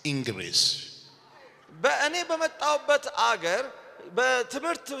English. በእኔ በመጣሁበት ሀገር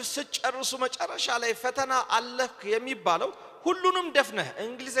በትምህርት ስጨርሱ መጨረሻ ላይ ፈተና አለክ የሚባለው ሁሉንም ደፍነህ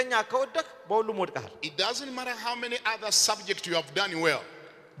እንግሊዘኛ ከወደክ በሁሉም ወድቀሃል It doesn't matter how many other subjects you have done well.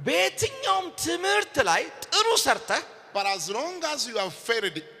 በየትኛውም ትምህርት ላይ ጥሩ ሰርተህ But as long as you have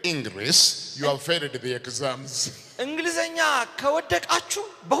failed English, you have failed the exams. እንግሊዘኛ ከወደቃችሁ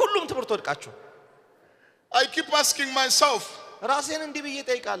በሁሉም ትምህርት ወድቃችሁ I keep asking myself, ራሴን እንዲህ ብዬ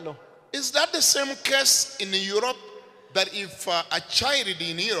ጠይቃለሁ is that the same case in Europe, that if a child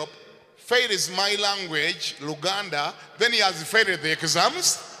in Europe fails my language, Luganda, then he has failed the exams?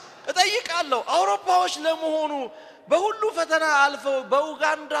 እጠይቃለሁ አውሮፓዎች ለመሆኑ በሁሉ ፈተና አልፈው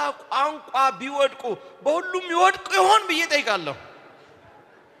በኡጋንዳ ቋንቋ ቢወድቁ በሁሉም ይወድቁ ይሆን ብዬ ጠይቃለሁ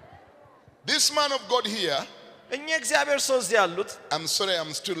This man of God here, እኛ እግዚአብሔር ሰው እዚህ ያሉት I'm sorry,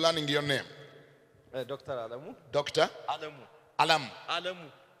 I'm still learning your name. ዶክተር አለሙ Dr. አለሙ Alam. አለሙ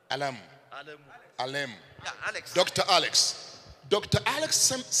Alam. አለሙ Alem. አሌክስ Dr. Alex. Dr. Alex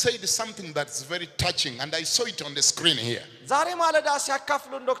said something that's very touching, and I saw it on the screen here. ዛሬ ማለዳ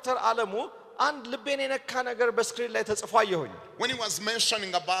ሲያካፍሉን ዶክተር አለሙ አንድ ልቤን የነካ ነገር በስክሪን ላይ ተጽፎ አየሁኝ When he was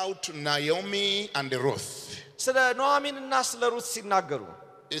mentioning about Naomi and Ruth, ስለ ኑኃሚንና ስለ ሩት ሲናገሩ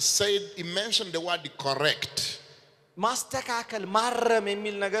he mentioned the word correct. ማስተካከል ማረም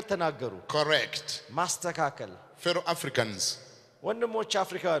የሚል ነገር ተናገሩ Correct. ማስተካከል Fellow Africans, ወንድሞች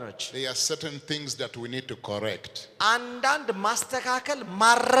አፍሪካኖች there are certain things that we need to correct. አንዳንድ ማስተካከል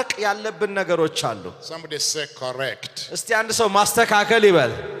ማረቅ ያለብን ነገሮች አሉ Somebody say correct. እስቲ አንድ ሰው ማስተካከል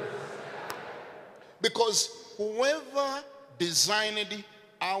ይበል Because whoever designed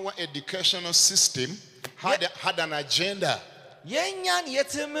our educational system had an agenda. የኛን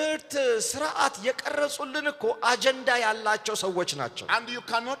የትምህርት ስርዓት የቀረጹልን እኮ አጀንዳ ያላቸው ሰዎች ናቸው And you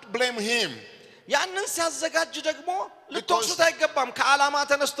cannot blame him. ያንን ሲያዘጋጅ ደግሞ ልትወቅሱት አይገባም ከዓላማ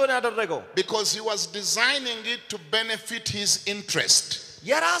ተነስቶ ነው ያደረገው Because he was designing it to benefit his interest.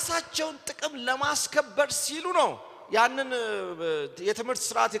 የራሳቸውን ጥቅም ለማስከበር ሲሉ ነው ያንን የትምህርት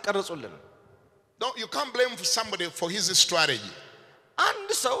ስርዓት የቀረጹልን No, you can't blame somebody for his strategy. አንድ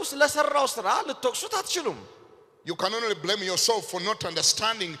ሰው ስለሰራው ስራ ልትወቅሱት አትችሉም You can only blame yourself for not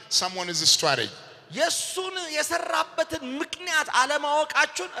understanding someone's strategy. የሱን የሰራበትን ምክንያት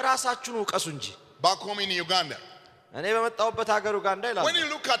አለማወቃችሁን ራሳችሁን ውቀሱ እንጂ Back home in Uganda, እኔ በመጣሁበት ሀገር ኡጋንዳ ይላል when you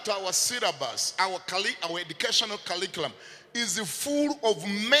look at our syllabus, our educational curriculum is full of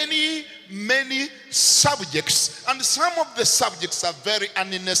many subjects, and some of the subjects are very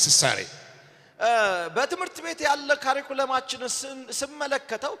unnecessary. በትምህርት ቤት ያለ ካሪኩለማችን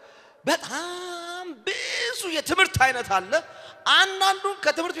ስመለከተው በጣም ብዙ የትምህርት አይነት አለ አንዳንዱን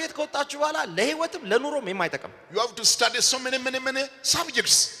ከትምህርት ቤት ከወጣችሁ በኋላ ለህይወትም ለኑሮም የማይጠቅም You have to study so many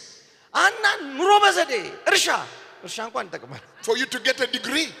subjects አንዳንድ ኑሮ በዘዴ እርሻ እንኳን ይጠቅማል for you to get a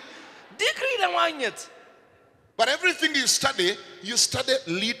degree. ዲግሪ ለማግኘት But everything you study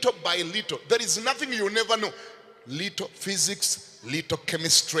little by little. There is nothing you never know. Little physics, little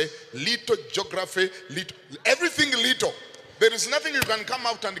chemistry, little geography, everything little. There is nothing you can come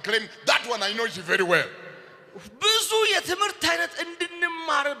out and claim, that one I know it very well. ብዙ የትምህርት አይነት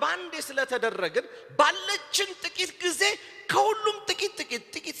እንድንማር ባንዴ ስለተደረገን ባለችን ጥቂት ጊዜ ከሁሉም ጥቂት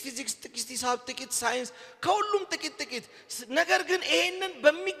ፊዚክስ ጥቂት ሂሳብ ጥቂት ሳይንስ ከሁሉም ጥቂት ነገር ግን ይሄንን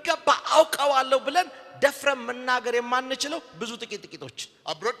በሚገባ አውቀዋለሁ ብለን ደፍረን መናገር የማንችለው ብዙ ጥቂቶች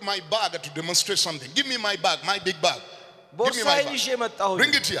I brought my bag to demonstrate something. Give me my bag, my big bag. ቦርሳዬን ይዤ መጣሁ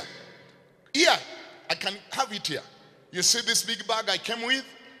Bring it here. Here, I can have it here. You see this big bag I came with?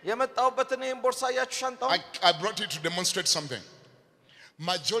 የመጣሁበትን ይሄን ቦርሳ ያችሁ ሻንጣው I brought it to demonstrate something.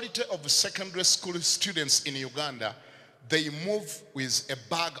 Majority of secondary school students in Uganda, they move with a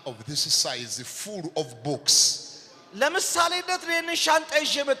bag of this size full of books. ለምሳሌነት ይሄን ሻንጣ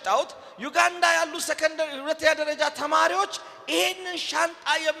ይዤ መጣሁት ዩጋንዳ ያሉ ሰከንደሪ ሁለተኛ ደረጃ ተማሪዎች ይሄንን ሻንጣ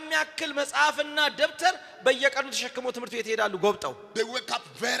የሚያክል መጽሐፍና ደብተር በየቀኑ ተሸክመው ትምህርት ቤት ይሄዳሉ ጎብጠው They wake up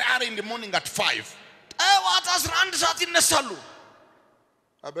very early in the morning at 5. ጠዋት 11 ሰዓት ይነሳሉ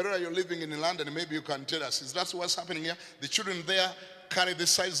Aberra, you're living in London, maybe you can tell us. Is that what's happening here? The children there carry the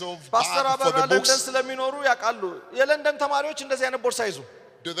size of bag for the books. ስለሚኖሩ ያውቃሉ የለንደን ተማሪዎች እንደዚህ አይነት ቦርሳ ይዙ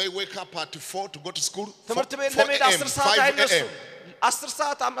Do they wake up at 4 to go to school? ትምህርት ቤት ለመሄድ 10 ሰዓት አይነሱም 10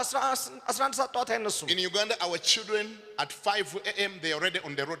 ሰዓት 11 ሰዓት ጠዋት አይነሱም In Uganda, our children at 5 a.m. they are already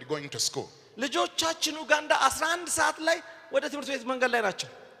on the road going to school. ልጆቻችን ኡጋንዳ 11 ሰዓት ላይ ወደ ትምህርት ቤት መንገድ ላይ ናቸው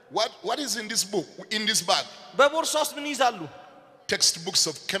What is in this book, in this bag? በቦርሳ ውስጥ ምን ይዛሉ Textbooks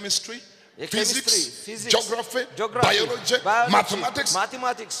of chemistry, physics, geography, biology,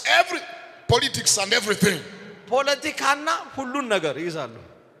 mathematics, politics and everything. ፖለቲካና ሁሉን ነገር ይዛሉ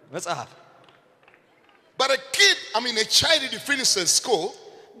መጽሐፍ But a child who finishes school,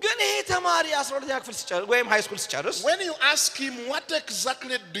 ግን ይሄ ተማሪ 12ኛ ክፍል ሲጨርስ ወይም ሃይ ስኩል ሲጨርስ when you ask him what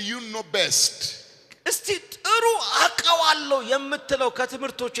exactly do you know best, እስቲ ጥሩ አቀዋለሁ የምትለው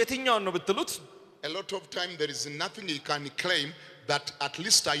ከትምህርቶች የትኛውን ነው ብትሉት a lot of time there is nothing he can claim that at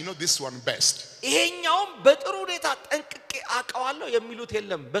least I know this one best. ይሄኛው በጥሩ ሁኔታ ጠንቅቄ አቀዋለሁ የሚሉት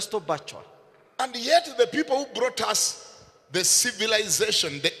የለም በስቶባቸዋል And yet the people who brought us the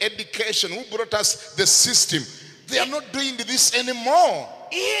civilization, the education, who brought us the system, they are not doing this anymore.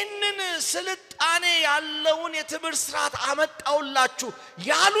 ይሄንን ስልጣኔ ያለውን የትምህርት ስርዓት አመጣውላችሁ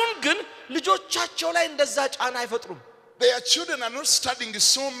ያሉን ግን ልጆቻቸው ላይ እንደዛ ጫና አይፈጥሩም Their children are not studying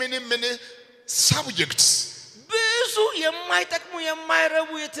so many subjects. ብዙ የማይጠቅሙ የማይረቡ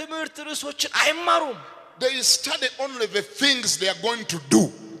የትምህርት ርዕሶችን አይማሩም They study only the things they are going to do.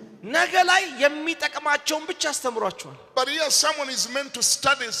 ነገ ላይ የሚጠቅማቸውን ብቻ አስተምሯቸዋል But here someone is meant to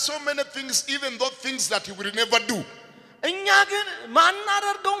study so many things, even those things that he will never do. እኛ ግን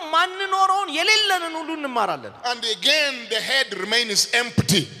ማናደርገው ማንኖረውን የሌለንን ሁሉ እንማራለን And again the head remains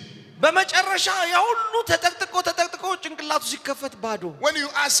empty. በመጨረሻ ያ ሁሉ ተጠቅጥቆ ጭንቅላቱ ሲከፈት ባዶ When you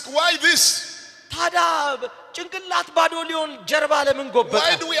ask why this, ታዲያ ጭንቅላት ባዶ ሊሆን ጀርባ ለምን ጎበጠ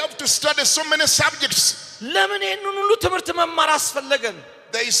why do we have to study so many subjects? ለምን ይሄንን ሁሉ ትምህርት መማር አስፈለገን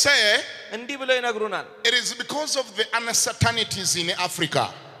They say እንዲህ ብለው ይነግሩናል it is because of the uncertainties in Africa.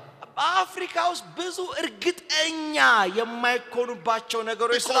 በአፍሪካ ውስጥ ብዙ እርግጠኛ የማይኮኑባቸው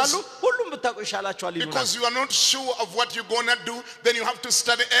ነገሮች ስላሉ ሁሉም ብታውቁ ይሻላችኋል ይሉናል Because you are not sure of what you're going to do, then you have to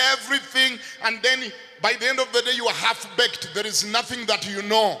study everything, and then by the end of the day you are half baked. There is nothing that you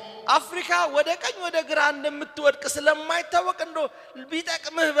know. አፍሪካ ወደ ቀኝ ወደ ግራ እንደምትወድቅ ስለማይታወቅ እንደው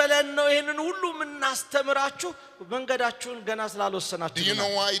ቢጠቅምህ በለን ነው ይሄንን ሁሉ እናስተምራችሁ መንገዳችሁን ገና ስላልወሰናችሁ Do you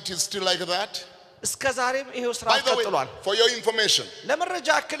know why it is still like that? እስከ ዛሬም ይሄው ስራ ቀጥሏል For your information, ለመረጃ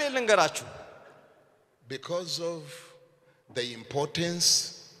አክል ልንገራችሁ because of the importance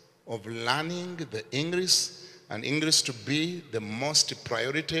of learning the English and English to be the most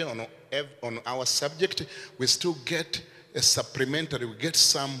priority on our subject, we still get a supplementary, we get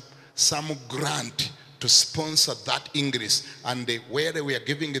some grant to sponsor that English, and where we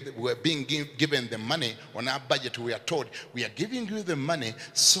are being given the money on our budget, we are told we are giving you the money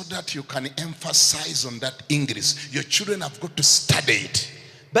so that you can emphasize on that English. Your children have got to study it.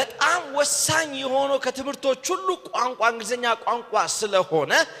 በጣም ወሳኝ የሆነው ከትምህርቶች ሁሉ ቋንቋ እንግሊዘኛ ቋንቋ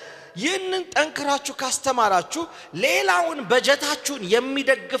ስለሆነ ይህንን ጠንክራችሁ ካስተማራችሁ ሌላውን በጀታችሁን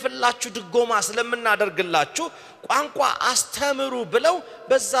የሚደግፍላችሁ ድጎማ ስለምናደርግላችሁ ቋንቋ አስተምሩ ብለው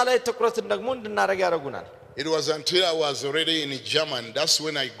በዛ ላይ ትኩረትን ደግሞ እንድናረግ ያደርጉናል It was until I was already in German, that's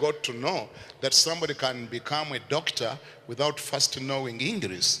when I got to know that somebody can become a doctor without first knowing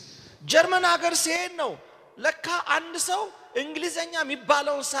English. ጀርመን ሀገር ሲሄድ ነው ለካ አንድ ሰው እንግሊዘኛ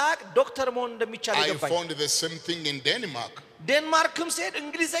የሚባለውን ሳያቅ ዶክተር መሆን እንደሚቻል ይገባኝ I found the same thing in Denmark. ዴንማርክም ሲሄድ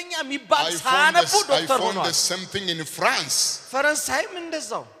እንግሊዘኛ የሚባል ሳያነቡ ዶክተር ሆኗል I found the same thing in France. ፈረንሳይም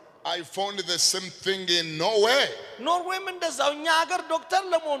እንደዛው I found the same thing in Norway. ኖርዌይም እንደዛው እኛ ሀገር ዶክተር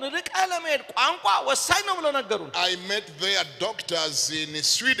ለመሆን ርቀ ለመሄድ ቋንቋ ወሳኝ ነው ብለው ነገሩን I met their doctors in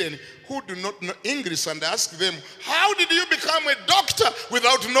Sweden who do not know English, and I asked them, how did you become a doctor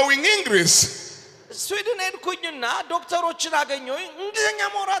without knowing English? ስዊድን ሄድኩኝና ዶክተሮችን አገኘሁኝ እንግሊዘኛ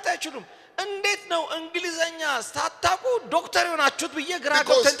ማውራት አይችሉም እንዴት ነው እንግሊዘኛ ሳታውቁ ዶክተር ሆናችሁት ብዬ ግራ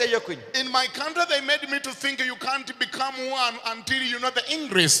ገብተን ጠየቅኩኝ In my country they made me to think you can't become one until you know the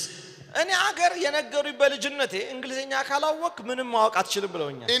English. እኔ ሀገር የነገሩኝ በልጅነቴ እንግሊዘኛ ካላወቅ ምንም ማወቅ አትችልም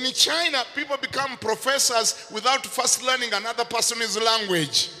ብለውኛል In China people become professors without first learning another person's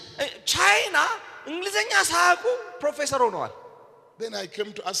language. ቻይና እንግሊዘኛ ሳያውቁ ፕሮፌሰር ሆነዋል Then I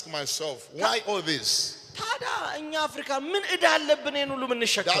came to ask myself, why all this? ታዲያ እኛ አፍሪካ ምን እዳ አለብን ይሄን ሁሉ ምን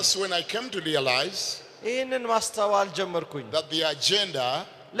ሸከም That's when I came to realize ይሄንን ማስተዋል ጀመርኩኝ that the agenda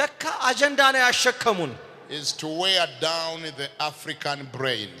ለካ አጀንዳ ነው ያሸከሙን is to wear down the African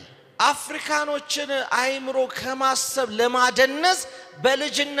brain. አፍሪካኖችን አይምሮ ከማሰብ ለማደነዝ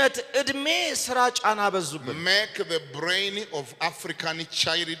በልጅነት እድሜ ስራ ጫና በዙብን Make the brain of African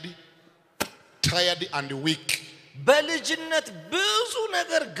child tired and weak. በልጅነት ብዙ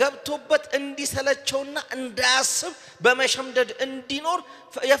ነገር ገብቶበት እንዲሰለቸውና እንዳያስብ በመሸምደድ እንዲኖር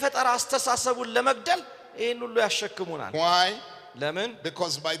የፈጠራ አስተሳሰቡን ለመግደል ይሄን ሁሉ ያሸክሙናል Why? ለምን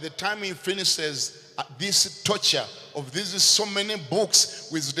Because by the time he finishes this torture of these so many books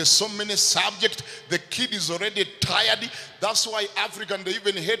with so many subjects, the kid is already tired. That's why Africans they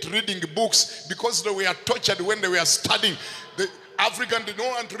even hate reading books, because they were tortured when they were studying. The Africans did not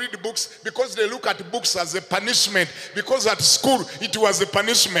want to read books because they look at books as a punishment, because at school it was a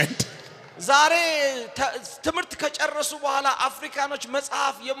punishment. ዛሬ ትምርት ከጨረሱ በኋላ አፍሪካኖች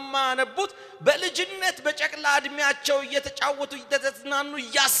መጽሐፍ የማነቡት በልጅነት በጨቅላ እድሜያቸው እየተጫወቱ እየተዝናኑ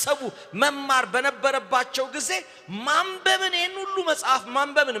ያሰቡ መማር በነበረባቸው ጊዜ ማንበብን ይሄን ሁሉ መጽሐፍ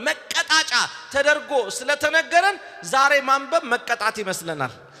ማንበብን መቀጣጫ ተደርጎ ስለተነገረን ዛሬ ማንበብ መቀጣት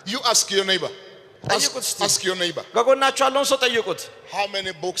ይመስለናል You ask your neighbor, Ask your neighbor. ከጎናችሁ ያለውን ሰው ጠይቁት How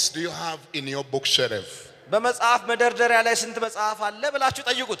many books do you have in your bookshelf? በመጽሐፍ መደርደሪያ ላይ ስንት መጽሐፍ አለ ብላችሁ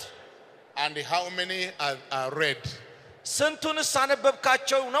ጠይቁት And how many are read? ስንቱንስ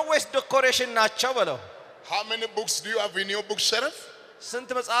አነበብካቸው ነው ወይስ ዴኮሬሽን ናቸው በለው How many books do you have in your bookshelf? ስንት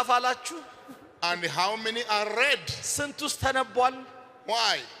መጽሐፍ አላችሁ And how many are read? ስንቱስ ተነቧል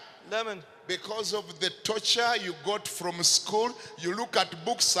Why? ለምን Because of the torture you got from school, you look at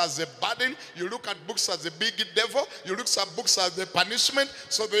books as a burden, you look at books as a big devil, you look at books as a punishment,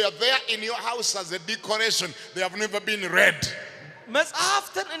 so they are there in your house as a decoration. They have never been read.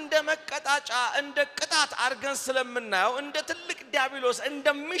 መጽሐፍትን እንደ መቀጣጫ እንደ ቅጣት አርገን ስለምናየው እንደ ትልቅ ዲያብሎስ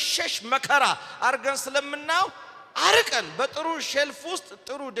እንደሚሸሽ መከራ አርገን ስለምናየው አርቀን በጥሩ ሼልፍ ውስጥ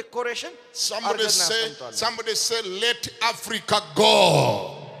ጥሩ ዴኮሬሽን Somebody say let Africa go.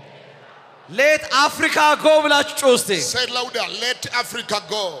 Let Africa go ብላችሁ ጮስቲ Say louder, let Africa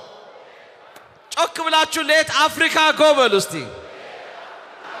go. ጮክ ብላችሁ let Africa go በሉስቲ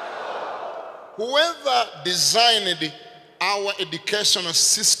Whoever designed our educational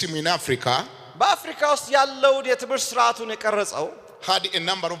system in Africa በአፍሪካ ውስጥ ያለው የትምህርት ስርዓቱን የቀረጸው had a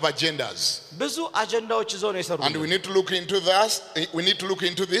number of agendas. ብዙ አጀንዳዎች ይዞ ነው የሰሩት And we need to look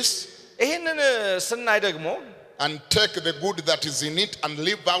into this. ይሄንን ስናይ ደግሞ And take the good that is in it and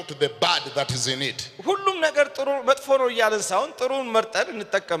leave out the bad that is in it. ሁሉም ነገር ጥሩ መጥፎ ነው ይያለን ሳይሆን ጥሩን መርጠን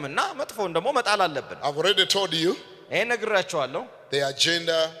እንጠቀምና መጥፎን ደግሞ መጣል አለብን I've already told you ይሄን ነግራችኋለሁ the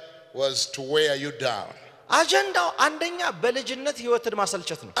agenda was to wear you down. አጀንዳው አንደኛ በልጅነት ህይወትን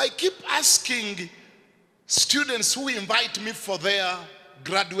ማሰልቸት ነው I keep asking students who invite me for their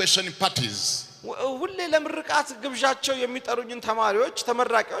graduation parties. ሁሌ ለምርቃት ግብዣቸው የሚጠሩኝን ተማሪዎች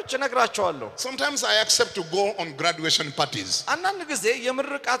ተመራቂዎች ነግራቸዋለሁ Sometimes I accept to go on graduation parties. አንዳንድ ጊዜ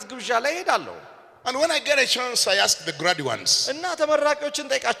የምርቃት ግብዣ ላይ ሄዳለሁ And when I get a chance I ask the graduates. እና ተመራቂዎችን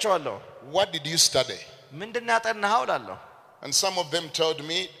ጠይቃቸዋለሁ What did you study? ምንድነው ያጠናኸው እላለሁ And some of them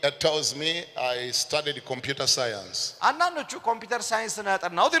tells me I studied computer science. አንዳንዶቹ ኮምፒውተር ሳይንስ ነው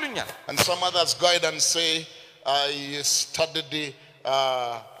ያጠናሁት ይሉኛል And some others go ahead and say I studied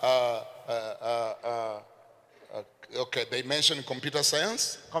okay, they mention computer science.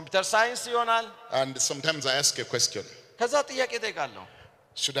 ኮምፒውተር ሳይንስ ይሆናል And sometimes I ask a question. ከዛ ጥያቄ ጠይቃለሁ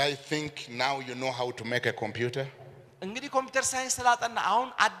Should I think now you know how to make a computer? እንግዲህ ኮምፒውተር ሳይንስ ስላጠና አሁን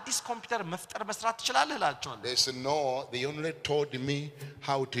አዲስ ኮምፒውተር መፍጠር መስራት ትችላለህ እላቸዋለሁ They said no, they only told me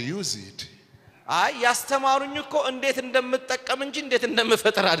how to use it. አይ ያስተማሩኝ እኮ እንዴት እንደምጠቀም እንጂ እንዴት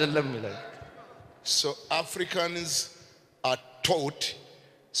እንደምፈጥር አይደለም ይላል So Africans are taught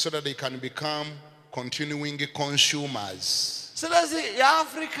so that they can become continuing consumers. ስለዚህ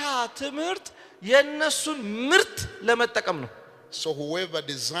የአፍሪካ ትምህርት የነሱን ምርት ለመጠቀም ነው So whoever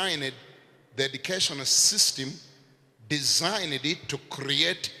designed the educational system designed it to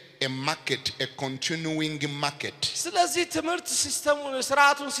create a market, a continuing market. ስለዚህ ትምህርት ሲስተሙን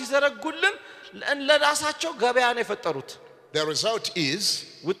ስርዓቱን ሲዘረጉልን ለራሳቸው ገበያ ነው የፈጠሩት The result is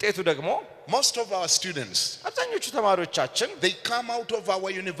ውጤቱ ደግሞ most of our students አብዛኞቹ ተማሪዎቻችን they come out of our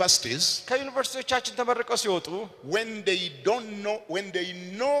universities ከዩኒቨርሲቲዎቻችን ተመርቀው ሲወጡ when they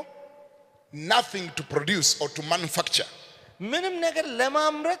know nothing to produce or to manufacture. ምንም ነገር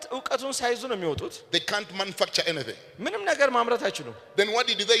ለማምረት ዕውቀቱን ሳይዙ ነው የሚወጡት They can't manufacture anything. ምንም ነገር ማምረት አይችሉም Then what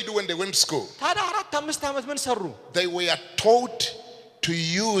did they do when they went to school? ታዲያ 4-5 ዓመት ምን ሰሩ They were taught to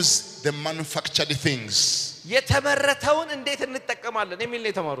use the manufactured things. የተመረተውን እንዴት እንጠቀማለን የሚል ነው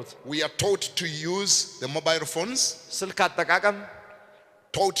የተማሩት We are taught to use the mobile phones, ስልክ አጠቃቀም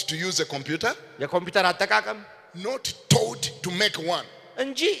taught to use a computer, የኮምፒውተር አጠቃቀም not taught to make one.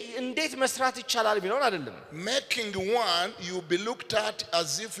 እንጂ እንዴት መስራት ይቻላል ቢሆን አይደለም Making one, you'll be looked at as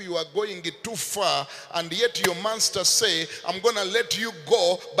if you are going too far, and yet your master say, I'm going to let you go,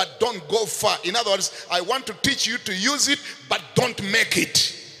 but don't go far. In other words, I want to teach you to use it, but don't make it.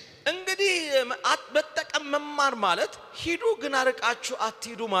 እንግዲህ አትበጠቀም መማር ማለት ሂዱ ግን አርቃችሁ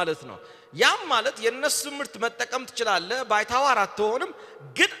አትሂዱ ማለት ነው ያም ማለት የነሱ ምርት መጠቀም ትችላለህ ባይታዋር አትሆንም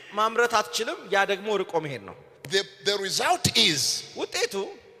ግን ማምረት አትችልም ያ ደግሞ ርቆ መሄድ ነው The result is ውጤቱ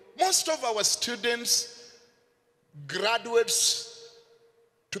most of our students graduates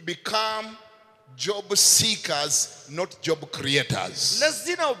to become job seekers, not job creators.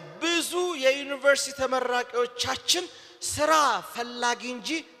 ለዚህ ነው ብዙ የዩኒቨርሲቲ ተመራቂዎቻችን ስራ ፈላጊ እንጂ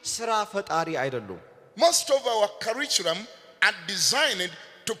ስራ ፈጣሪ አይደሉም Most of our curriculum are designed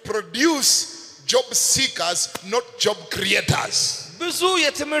to produce job seekers, not job creators. ብዙ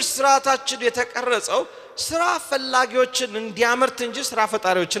የትምህርት ስርዓታችን የተቀረጸው ስራ ፈላጊዎችን እንዲያመርት እንጂ ስራ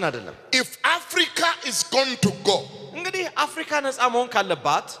ፈጣሪዎችን አይደለም If Africa is going to go, እንግዲህ አፍሪካ ነፃ መሆን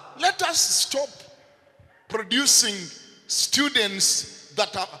ካለባት let us stop producing students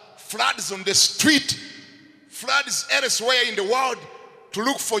that are floods on the street, floods elsewhere in the world to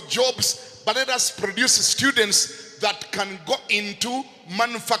look for jobs, but let us produce students that can go into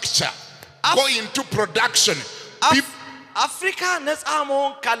manufacture, go into production. አፍሪካ ነፃ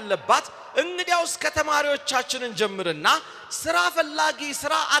መሆን ካለባት እንግዲያውስ ከተማሪዎቻችንን ጀምርና ስራ ፈላጊ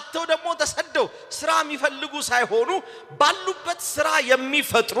ስራ አጥተው ደግሞ ተሰደው ስራ የሚፈልጉ ሳይሆኑ ባሉበት ስራ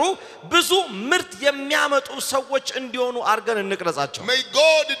የሚፈጥሩ ብዙ ምርት የሚያመጡ ሰዎች እንዲሆኑ አርገን እንቅረጻቸው. May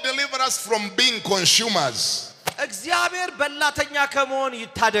God deliver us from being consumers. እግዚአብሔር በላተኛ ከመሆን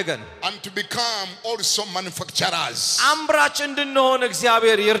ይታደገን. And to become also manufacturers. አምራች እንድንሆን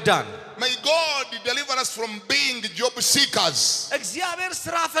እግዚአብሔር ይርዳን. May God deliver us from being job seekers. እግዚአብሔር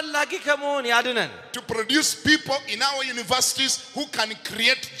ስራ ፈላጊ ከመሆን ያድነን. To produce people in our universities who can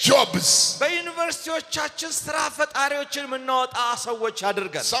create jobs. በዩኒቨርሲቲዎቻችን ስራ ፈጣሪዎችን ምናወጣ ሰዎች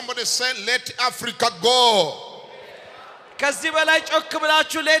ያድርገን. Somebody say let Africa go. ከዚህ በላይ ጮክ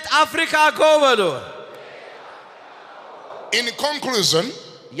ብላችሁ let Africa go በሉ. In conclusion,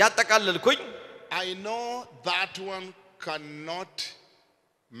 ያጠቃልልኩኝ I know that one cannot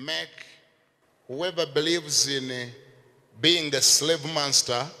make whoever believes in being a slave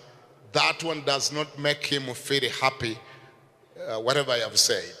master, that one does not make him feel happy, whatever I have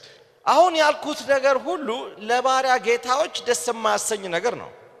said. አሁን ያልኩት ነገር ሁሉ ለባሪያ ጌታዎች ደስ የማያሰኝ ነገር ነው.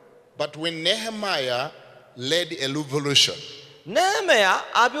 But when Nehemiah led a revolution ነህምያ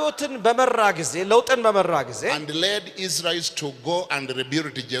አብዮትን በመራ ጊዜ ለውጥን በመራ ጊዜ and led Israel to go and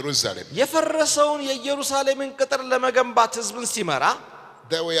rebuild Jerusalem, የፈረሰውን የኢየሩሳሌምን ቅጥር ለመገንባት ህዝብን ሲመራ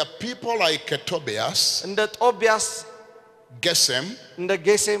there were people like Tobias, እንደ ጦቢያስ Gesem, እንደ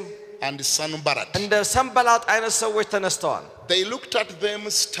ጌሴም and Sanballat. እንደ ሰንበላጥ አይነት ሰዎች ተነስተዋል. They looked at them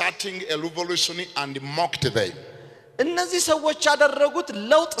starting a revolution and mocked them. እነዚህ ሰዎች ያደረጉት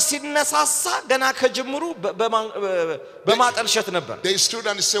ለውጥ ሲነሳሳ ገና ከጅምሩ በማጠልሸት ነበር. They stood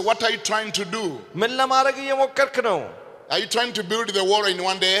and said, what are you trying to do? ምን ለማድረግ እየሞከርክ ነው? Are you trying to build the wall in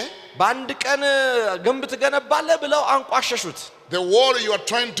one day? በአንድ ቀን ግንብ ትገነባለህ ብለው አንቋሸሹት. The wall you are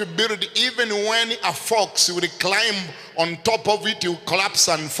trying to build, even when a fox will climb on top of it, you collapse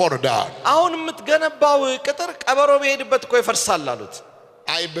and fall down. አሁን የምትገነባው ቅጥር ቀበሮ በሄድበት እኮ ይፈርሳል አሉት.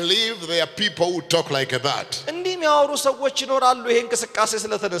 I believe there are people who talk like that. እንዲህ የሚያወሩ ሰዎች ይኖራሉ ይሄ እንቅስቃሴ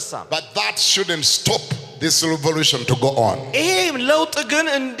ስለተነሳ. But that shouldn't stop this revolution to go on. ይሄ ለውጥ ግን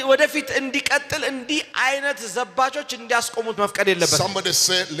ወደፊት እንዲቀጥል እንዲህ አይነት ዘባቾች እንዲያስቆሙት መፍቀድ የለበትም. Somebody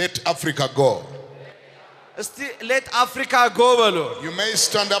say let Africa go. እስቲ let Africa go በሉ. You may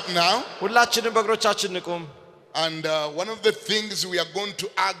stand up now. ሁላችንም በእግሮቻችን ንቁም. And one of the things we are going to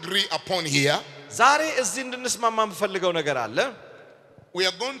agree upon here, ዛሬ እዚህ እንድንስማማ የምፈልገው ነገር አለ. we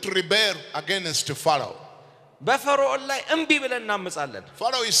are going to rebel against Pharaoh. በፈርዖን ላይ እምቢ ብለን እናምጻለን.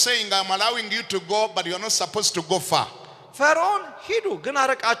 Pharaoh is saying, I'm allowing you to go, but you're not supposed to go far. ፈርዖን ሂዱ ግን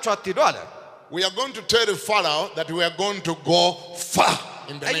አረቃችሁ አትሂዱ አለ. We are going to tell Pharaoh that we are going to go far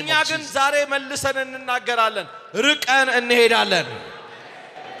in the name እኛ of ግን Jesus. ዛሬ መልሰን እንናገራለን ርቀን እንሄዳለን.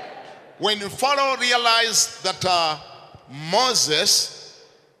 When Pharaoh realized that Moses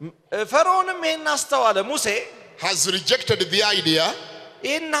ፈርዖንም ይሄን አስተዋለ. ሙሴ has rejected the idea,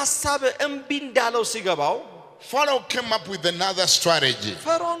 ይሄን ሐሳብ እምቢ እንዳለው ሲገባው Pharaoh came up with another strategy.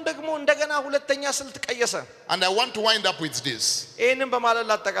 ፈርዖን ደግሞ እንደገና ሁለተኛ ስልት ቀየሰ. And I want to wind up with this. ይሄንን በማለት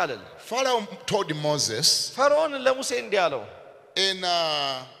ላጠቃልል. Pharaoh told Moses ፈርዖን ለሙሴ እንዲህ አለው. in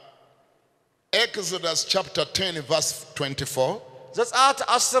Exodus chapter 10 verse 24, ዘጸአት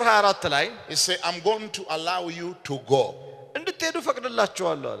 10:24 ላይ he said, I'm going to allow you to go. እንድትሄዱ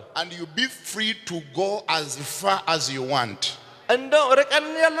ፈቅድላችኋለሁ አለ. And you be free to go as far as you want. እንደው ርቀን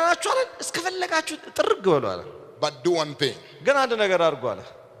ያለናችሁ አይደል እስከፈለጋችሁ ጥርግ በሉ አለ. But do one thing. ግን አንድ ነገር አድርጉ አለ.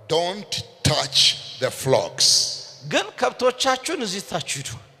 Don't touch the flocks. ግን ከብቶቻችሁን እዚህ ታችሁ ሂዱ.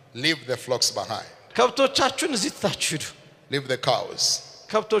 Leave the flocks behind. ከብቶቻችሁን እዚህ ታችሁ ሂዱ. Leave the cows.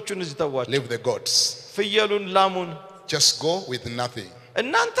 ከብቶቹን እዚህ ተዋቸው. Leave the goats. ፍየሉን ላሙን Just go with nothing.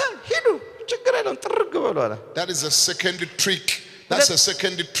 እናንተ ሂዱ ችግር የለም ጥርግ በሉ አለ. That is a second trick. That's a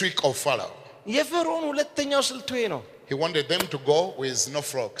second trick of Pharaoh. የፈርዖን ሁለተኛው ስልቱ ይሄ ነው. He wanted them to go with no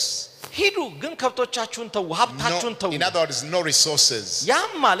flocks. ሂዱ ግን ከብቶቻችሁን ተው ሀብታችሁን ተው. In other words, no resources.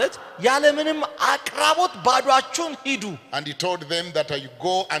 ያም ማለት ያለምንም አቅራቦት ባዷችሁን ሂዱ. And he told them that you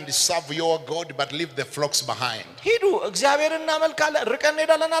go and serve your God, but leave the flocks behind. ሂዱ እግዚአብሔርን እናመልካለን ርቀን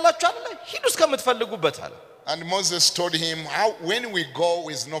እንሄዳለን አላችሁ አይደል? ሂዱ እስከምትፈልጉበት አለ. And Moses told him, when we go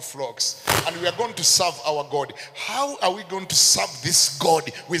with no flocks and we are going to serve our God, how are we going to serve this God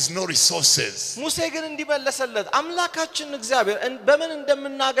with no resources? ሙሴ ግን እንዲመለሰለት አምላካችን እግዚአብሔር በምን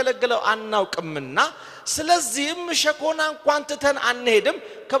እንደምናገለግለው አናውቅምና ስለዚህም ሸኮና እንኳን ትተን አንሄድም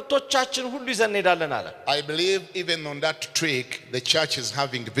ከብቶቻችን ሁሉ ይዘን እንሄዳለን አለ I believe even on that trick the church is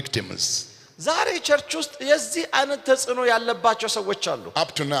having victims ዛሬ ቸርች ውስጥ የዚህ አይነት ተጽዕኖ ያለባቸው ሰዎች አሉ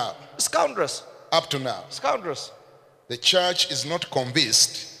up to now እስካሁን ድረስ the church is not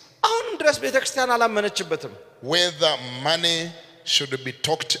convinced አሁን ድረስ ቤተክርስቲያን አላመነችበትም whether money should be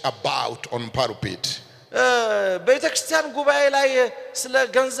talked about on pulpit ቤተክርስቲያን ጉባኤ ላይ ስለ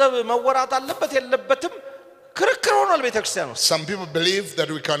ገንዘብ መወራት አለበት የለበትም ክርክር ሆኗል ቤተክርስቲያን ውስጥ some people believe that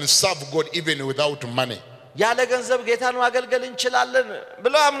we can serve God even without money ያለ ገንዘብ ጌታን ማገልገል እንችላለን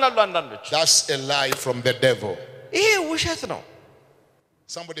ብለው ያምናሉ አንዳንዶች that's a lie from the devil ይሄ ውሸት ነው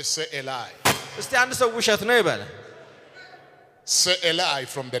somebody say a lie እስቲ አንድ ሰው ውሸት ነው ይበል say a lie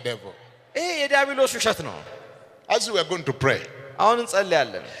from the devil ይሄ የዲያብሎስ ውሸት ነው as we are going to pray አሁን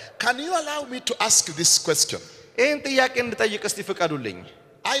እንጸልያለን can you allow me to ask this question ይሄን ጥያቄ እንድጠይቅ እስቲ ፍቀዱልኝ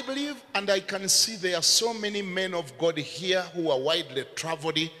I believe and I can see there are so many men of God here who are widely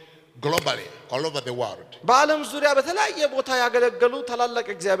traveled globally all over the world በዓለም ዙሪያ በተለያየ ቦታ ያገለገሉ ታላላቅ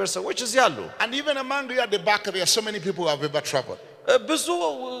እግዚአብሔር ሰዎች እዚህ አሉ and even among you at the back there are so many people who have ever traveled ብዙ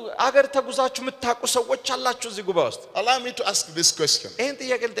አገር ተጉዛችሁ የምታውቁ ሰዎች አላችሁ እዚህ ጉባኤ ውስጥ allow me to ask this question ይሄን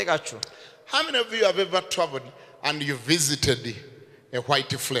ጥያቄ ልጠይቃችሁ how many of you have ever traveled and you visited a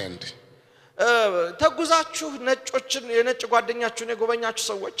white friend ተጉዛችሁ ነጮችን የነጭ ጓደኛችሁን የጎበኛችሁ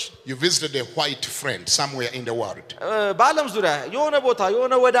ሰዎች you visited a white friend somewhere in the world በዓለም ዙሪያ የሆነ ቦታ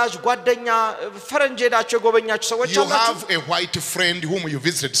የሆነ ወዳጅ ጓደኛ ፈረንጅ ሄዳችሁ የጎበኛችሁ ሰዎች you አላችሁ have a white friend whom you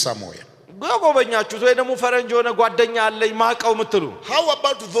visited somewhere ጎበኛችሁት ወይ ደግሞ ፈረንጅ የሆነ ጓደኛ አለኝ ማቀው ምትሉ how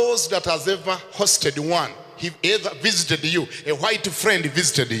about those that has ever hosted one he ever visited you a white friend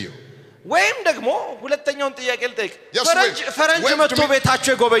visited you ወይም ደግሞ ሁለተኛውን ጥያቄ ልጠይቅ ፈረንጅ መጥቶ ቤታችሁ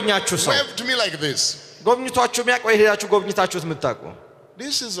የጎበኛችሁ ሰው wave to me like this ጎብኝቷችሁ የሚያውቅ ወይ ሄዳችሁ ጎብኝታችሁት የምታውቁ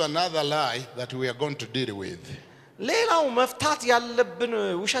this is another lie that we are going to deal with ሌላው መፍታት ያለብን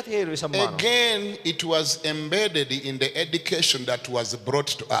ውሸት ይሄ ነው የሰማነው again it was embedded in the education that was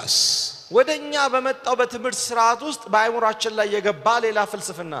brought to us ወደኛ በመጣው በትምህርት ስርዓት ውስጥ በአይምሮአችን ላይ የገባ ሌላ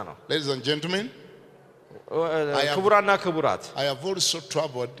ፍልስፍና ነው ladies and gentlemen ክቡራና ክቡራት I have also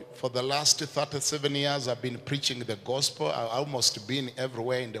traveled for the last 37 years I've been preaching the gospel I've almost been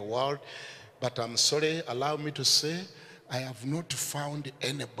everywhere in the world but I'm sorry allow me to say I have not found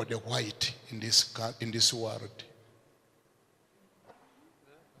anybody white in this world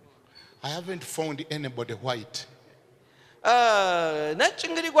I haven't found anybody white ነጭ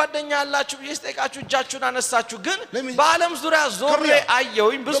እንግዲህ ጓደኛ ያላችሁ ብዬስጠይቃችሁ እጃችሁን አነሳችሁ ግን በዓለም ዙሪያ ዞሬ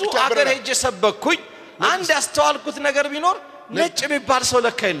አየሁኝ ብዙ አገር ሄጄ ሰበኩኝ አንድ ያስተዋልኩት ነገር ቢኖር ነጭ የሚባል ሰው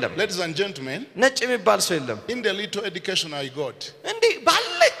ለካ የለም ladies and gentlemen ነጭ የሚባል ሰው የለም in the little education I got እንዴ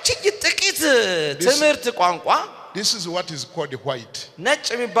ባለችኝ ጥቂት ትምህርት ቋንቋ this is what is called white ነጭ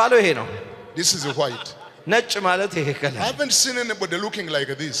የሚባለው ይሄ ነው this is white ነጭ ማለት ይሄ ከለ I haven't seen anybody looking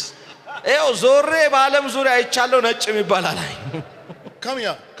like this ኤው ዞሬ በዓለም ዙሪያ አይቻለሁ ነጭ የሚባል አላይ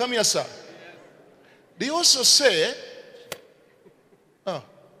come here sir they also say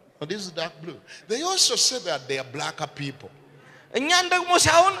oh this is dark blue they also say that they are blacker people እኛን ደግሞ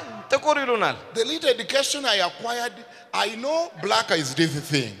ሲያውን ጥቁር ይሉናል the little education I acquired I know blacker is this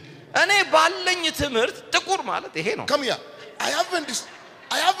thing እኔ ባለኝ ትምህርት ጥቁር ማለት ይሄ ነው come here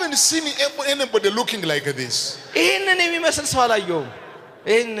I haven't seen anybody looking like this ይሄንን የሚመስል ሰው አላየሁም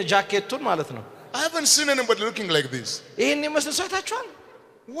ይሄን ጃኬቱን ማለት ነው I haven't seen anybody looking like this ይሄን የሚመስል ሰው ታችኋል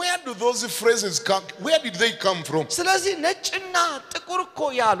where do those phrases come where did they come from ስለዚህ ነጭና ጥቁር እኮ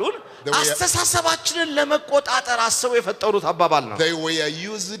ያሉን አስተሳሰባችንን ለመቆጣጠር አስበው የፈጠሩት አባባል ነው they were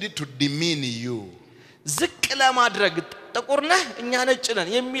used to demean you ዝቅ ለማድረግ ጥቁር ነህ እኛ ነጭ ነን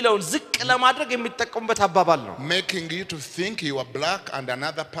የሚለውን ዝቅ ለማድረግ የሚጠቀሙበት አባባል ነው making you to think you are black and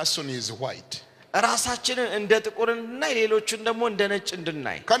another person is white ራሳችንን እንደ ጥቁርና ሌሎችን ደግሞ እንደ ነጭ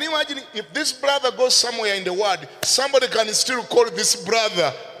እንድናይ can you imagine if this brother goes somewhere in the world somebody can still call this brother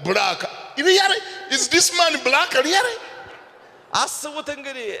black is this man black really አስቡት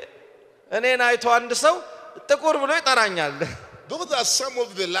እንግዲህ እኔን አይቶ አንድ ሰው ጥቁር ብሎ ይጠራኛል those are some of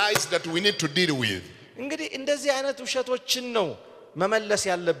the lies that we need to deal with እንግዲህ እንደዚህ አይነት ውሸቶችን ነው መመለስ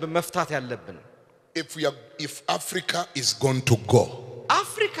ያለብን መፍታት ያለብን if Africa is going to go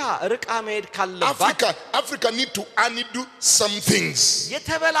አፍሪካ ርቃ መሄድ ካለባት Africa need to undo some things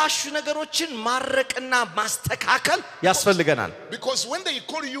የተበላሹ ነገሮችን ማረቅና ማስተካከል ያስፈልገናል because when they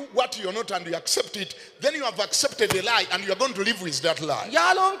call you what you are not and you accept it then you have accepted a lie and you are going to live with that lie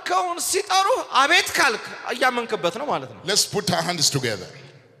ያልሆንከውን ሲጠሩ አቤት ካልክ እያመንክበት ነው ማለት ነው let's put our hands together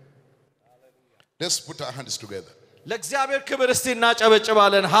ለእግዚአብሔር ክብር እስቲ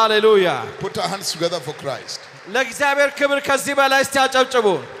እናጨበጭባለን ሃሌሉያ put our hands together for Christ ለእግዚአብሔር ክብር ከዚህ በላይ እስቲ አጨብጭቡ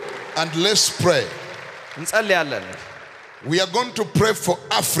and let's pray እንጸልያለን We are going to pray for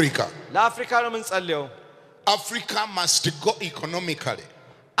Africa. ለአፍሪካ ነው የምንጸልየው። Africa must go economically.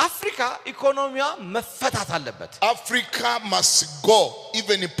 አፍሪካ ኢኮኖሚያ መፈታት አለበት። Africa must go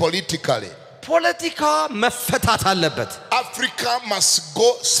even politically. ፖለቲካ መፈታት አለበት። Africa must go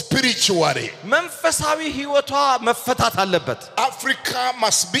spiritually. መንፈሳዊ ህይወቷ መፈታት አለበት። Africa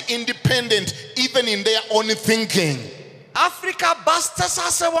must be independent even in their own thinking. አፍሪካ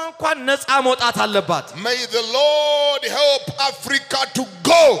ባስተሳሰቧ እንኳን ነፃ መውጣት አለባት። May the Lord help Africa to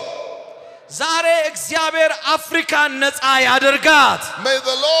go. ዛሬ እግዚአብሔር አፍሪካን ነፃ ያደርጋት። May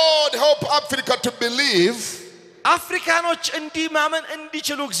the Lord help Africa to believe አፍሪካኖች እንዲማመን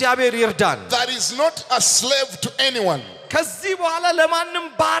እንዲችሉ እግዚአብሔር ይርዳን። that is not a slave to anyone. ከዚህ በኋላ ለማንም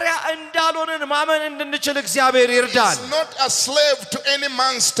ባሪያ እንዳልሆነን ማመን እንድንችል እግዚአብሔር ይርዳን። Is not a slave to any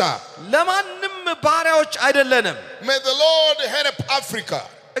master. ለማንም ባሪያዎች አይደለንም። May the Lord help Africa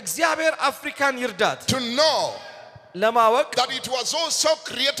እግዚአብሔር አፍሪካን ይርዳት። to know ለማወቅ that it was also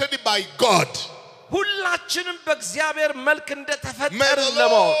created by God. ሁላችንም በእግዚአብሔር መልክ May እንደተፈጠርን the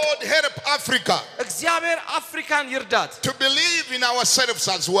ለማወቅ Lord help Africa እግዚአብሔር አፍሪካን ይርዳት። to believe in ourselves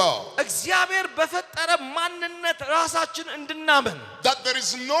as well. እግዚአብሔር በፈጠረ ማንነት ራሳችን እንድናምን That there is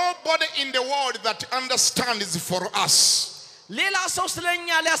nobody in the world that understands for us. ሌላ ሰው ስለኛ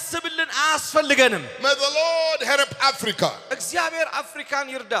ሊያስብልን አያስፈልገንም። May the Lord help Africa እግዚአብሔር አፍሪካን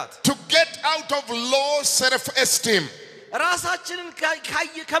ይርዳት። to get out of low self-esteem. ራሳችንን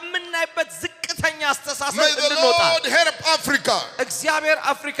ከምናይበት ዝቅተኛ አስተሳሰብ May the እንድንወጣ Lord help Africa እግዚአብሔር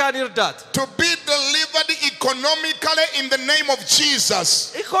አፍሪካን ይርዳት። to be delivered economically in the name of Jesus.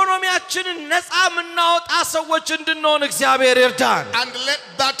 ኢኮኖሚያችንን ነፃ የምናወጣ ሰዎች እንድንሆን እግዚአብሔር ይርዳን። And let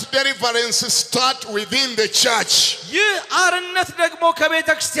that deliverance start within the church. ይህ አርነት ደግሞ ከቤተ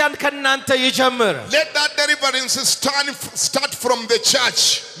ክርስቲያን ከናንተ ይጀምር። Let that deliverance start from the church.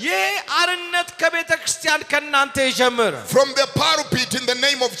 ይህ አርነት ከቤተ ክርስቲያን ከናንተ ይጀምር። From the pulpit in the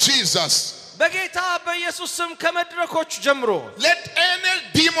name of Jesus. በጌታ በኢየሱስ ስም ከመድረኮች ጀምሮ Let any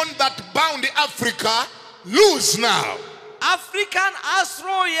demon that bound Africa loose now. አፍሪካን አስሮ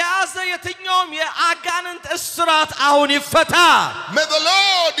የያዘ የትኛውም የአጋንንት እስራት አሁን ይፈታ። May the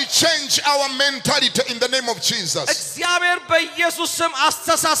Lord change our mentality in the name of Jesus. እግዚአብሔር በኢየሱስ ስም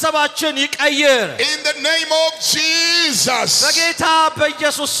አስተሳሰባችን ይቀይር። In the name of Jesus. በጌታ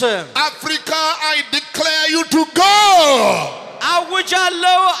በኢየሱስ ስም Africa, I declare you to go.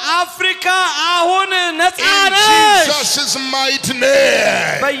 አውጃለሁ አፍሪካ አሁን ነፃ In ነች። Jesus' mighty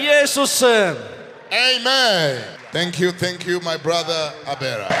name. በኢየሱስ ስም Amen. Thank you, my brother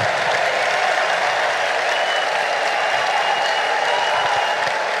Abera.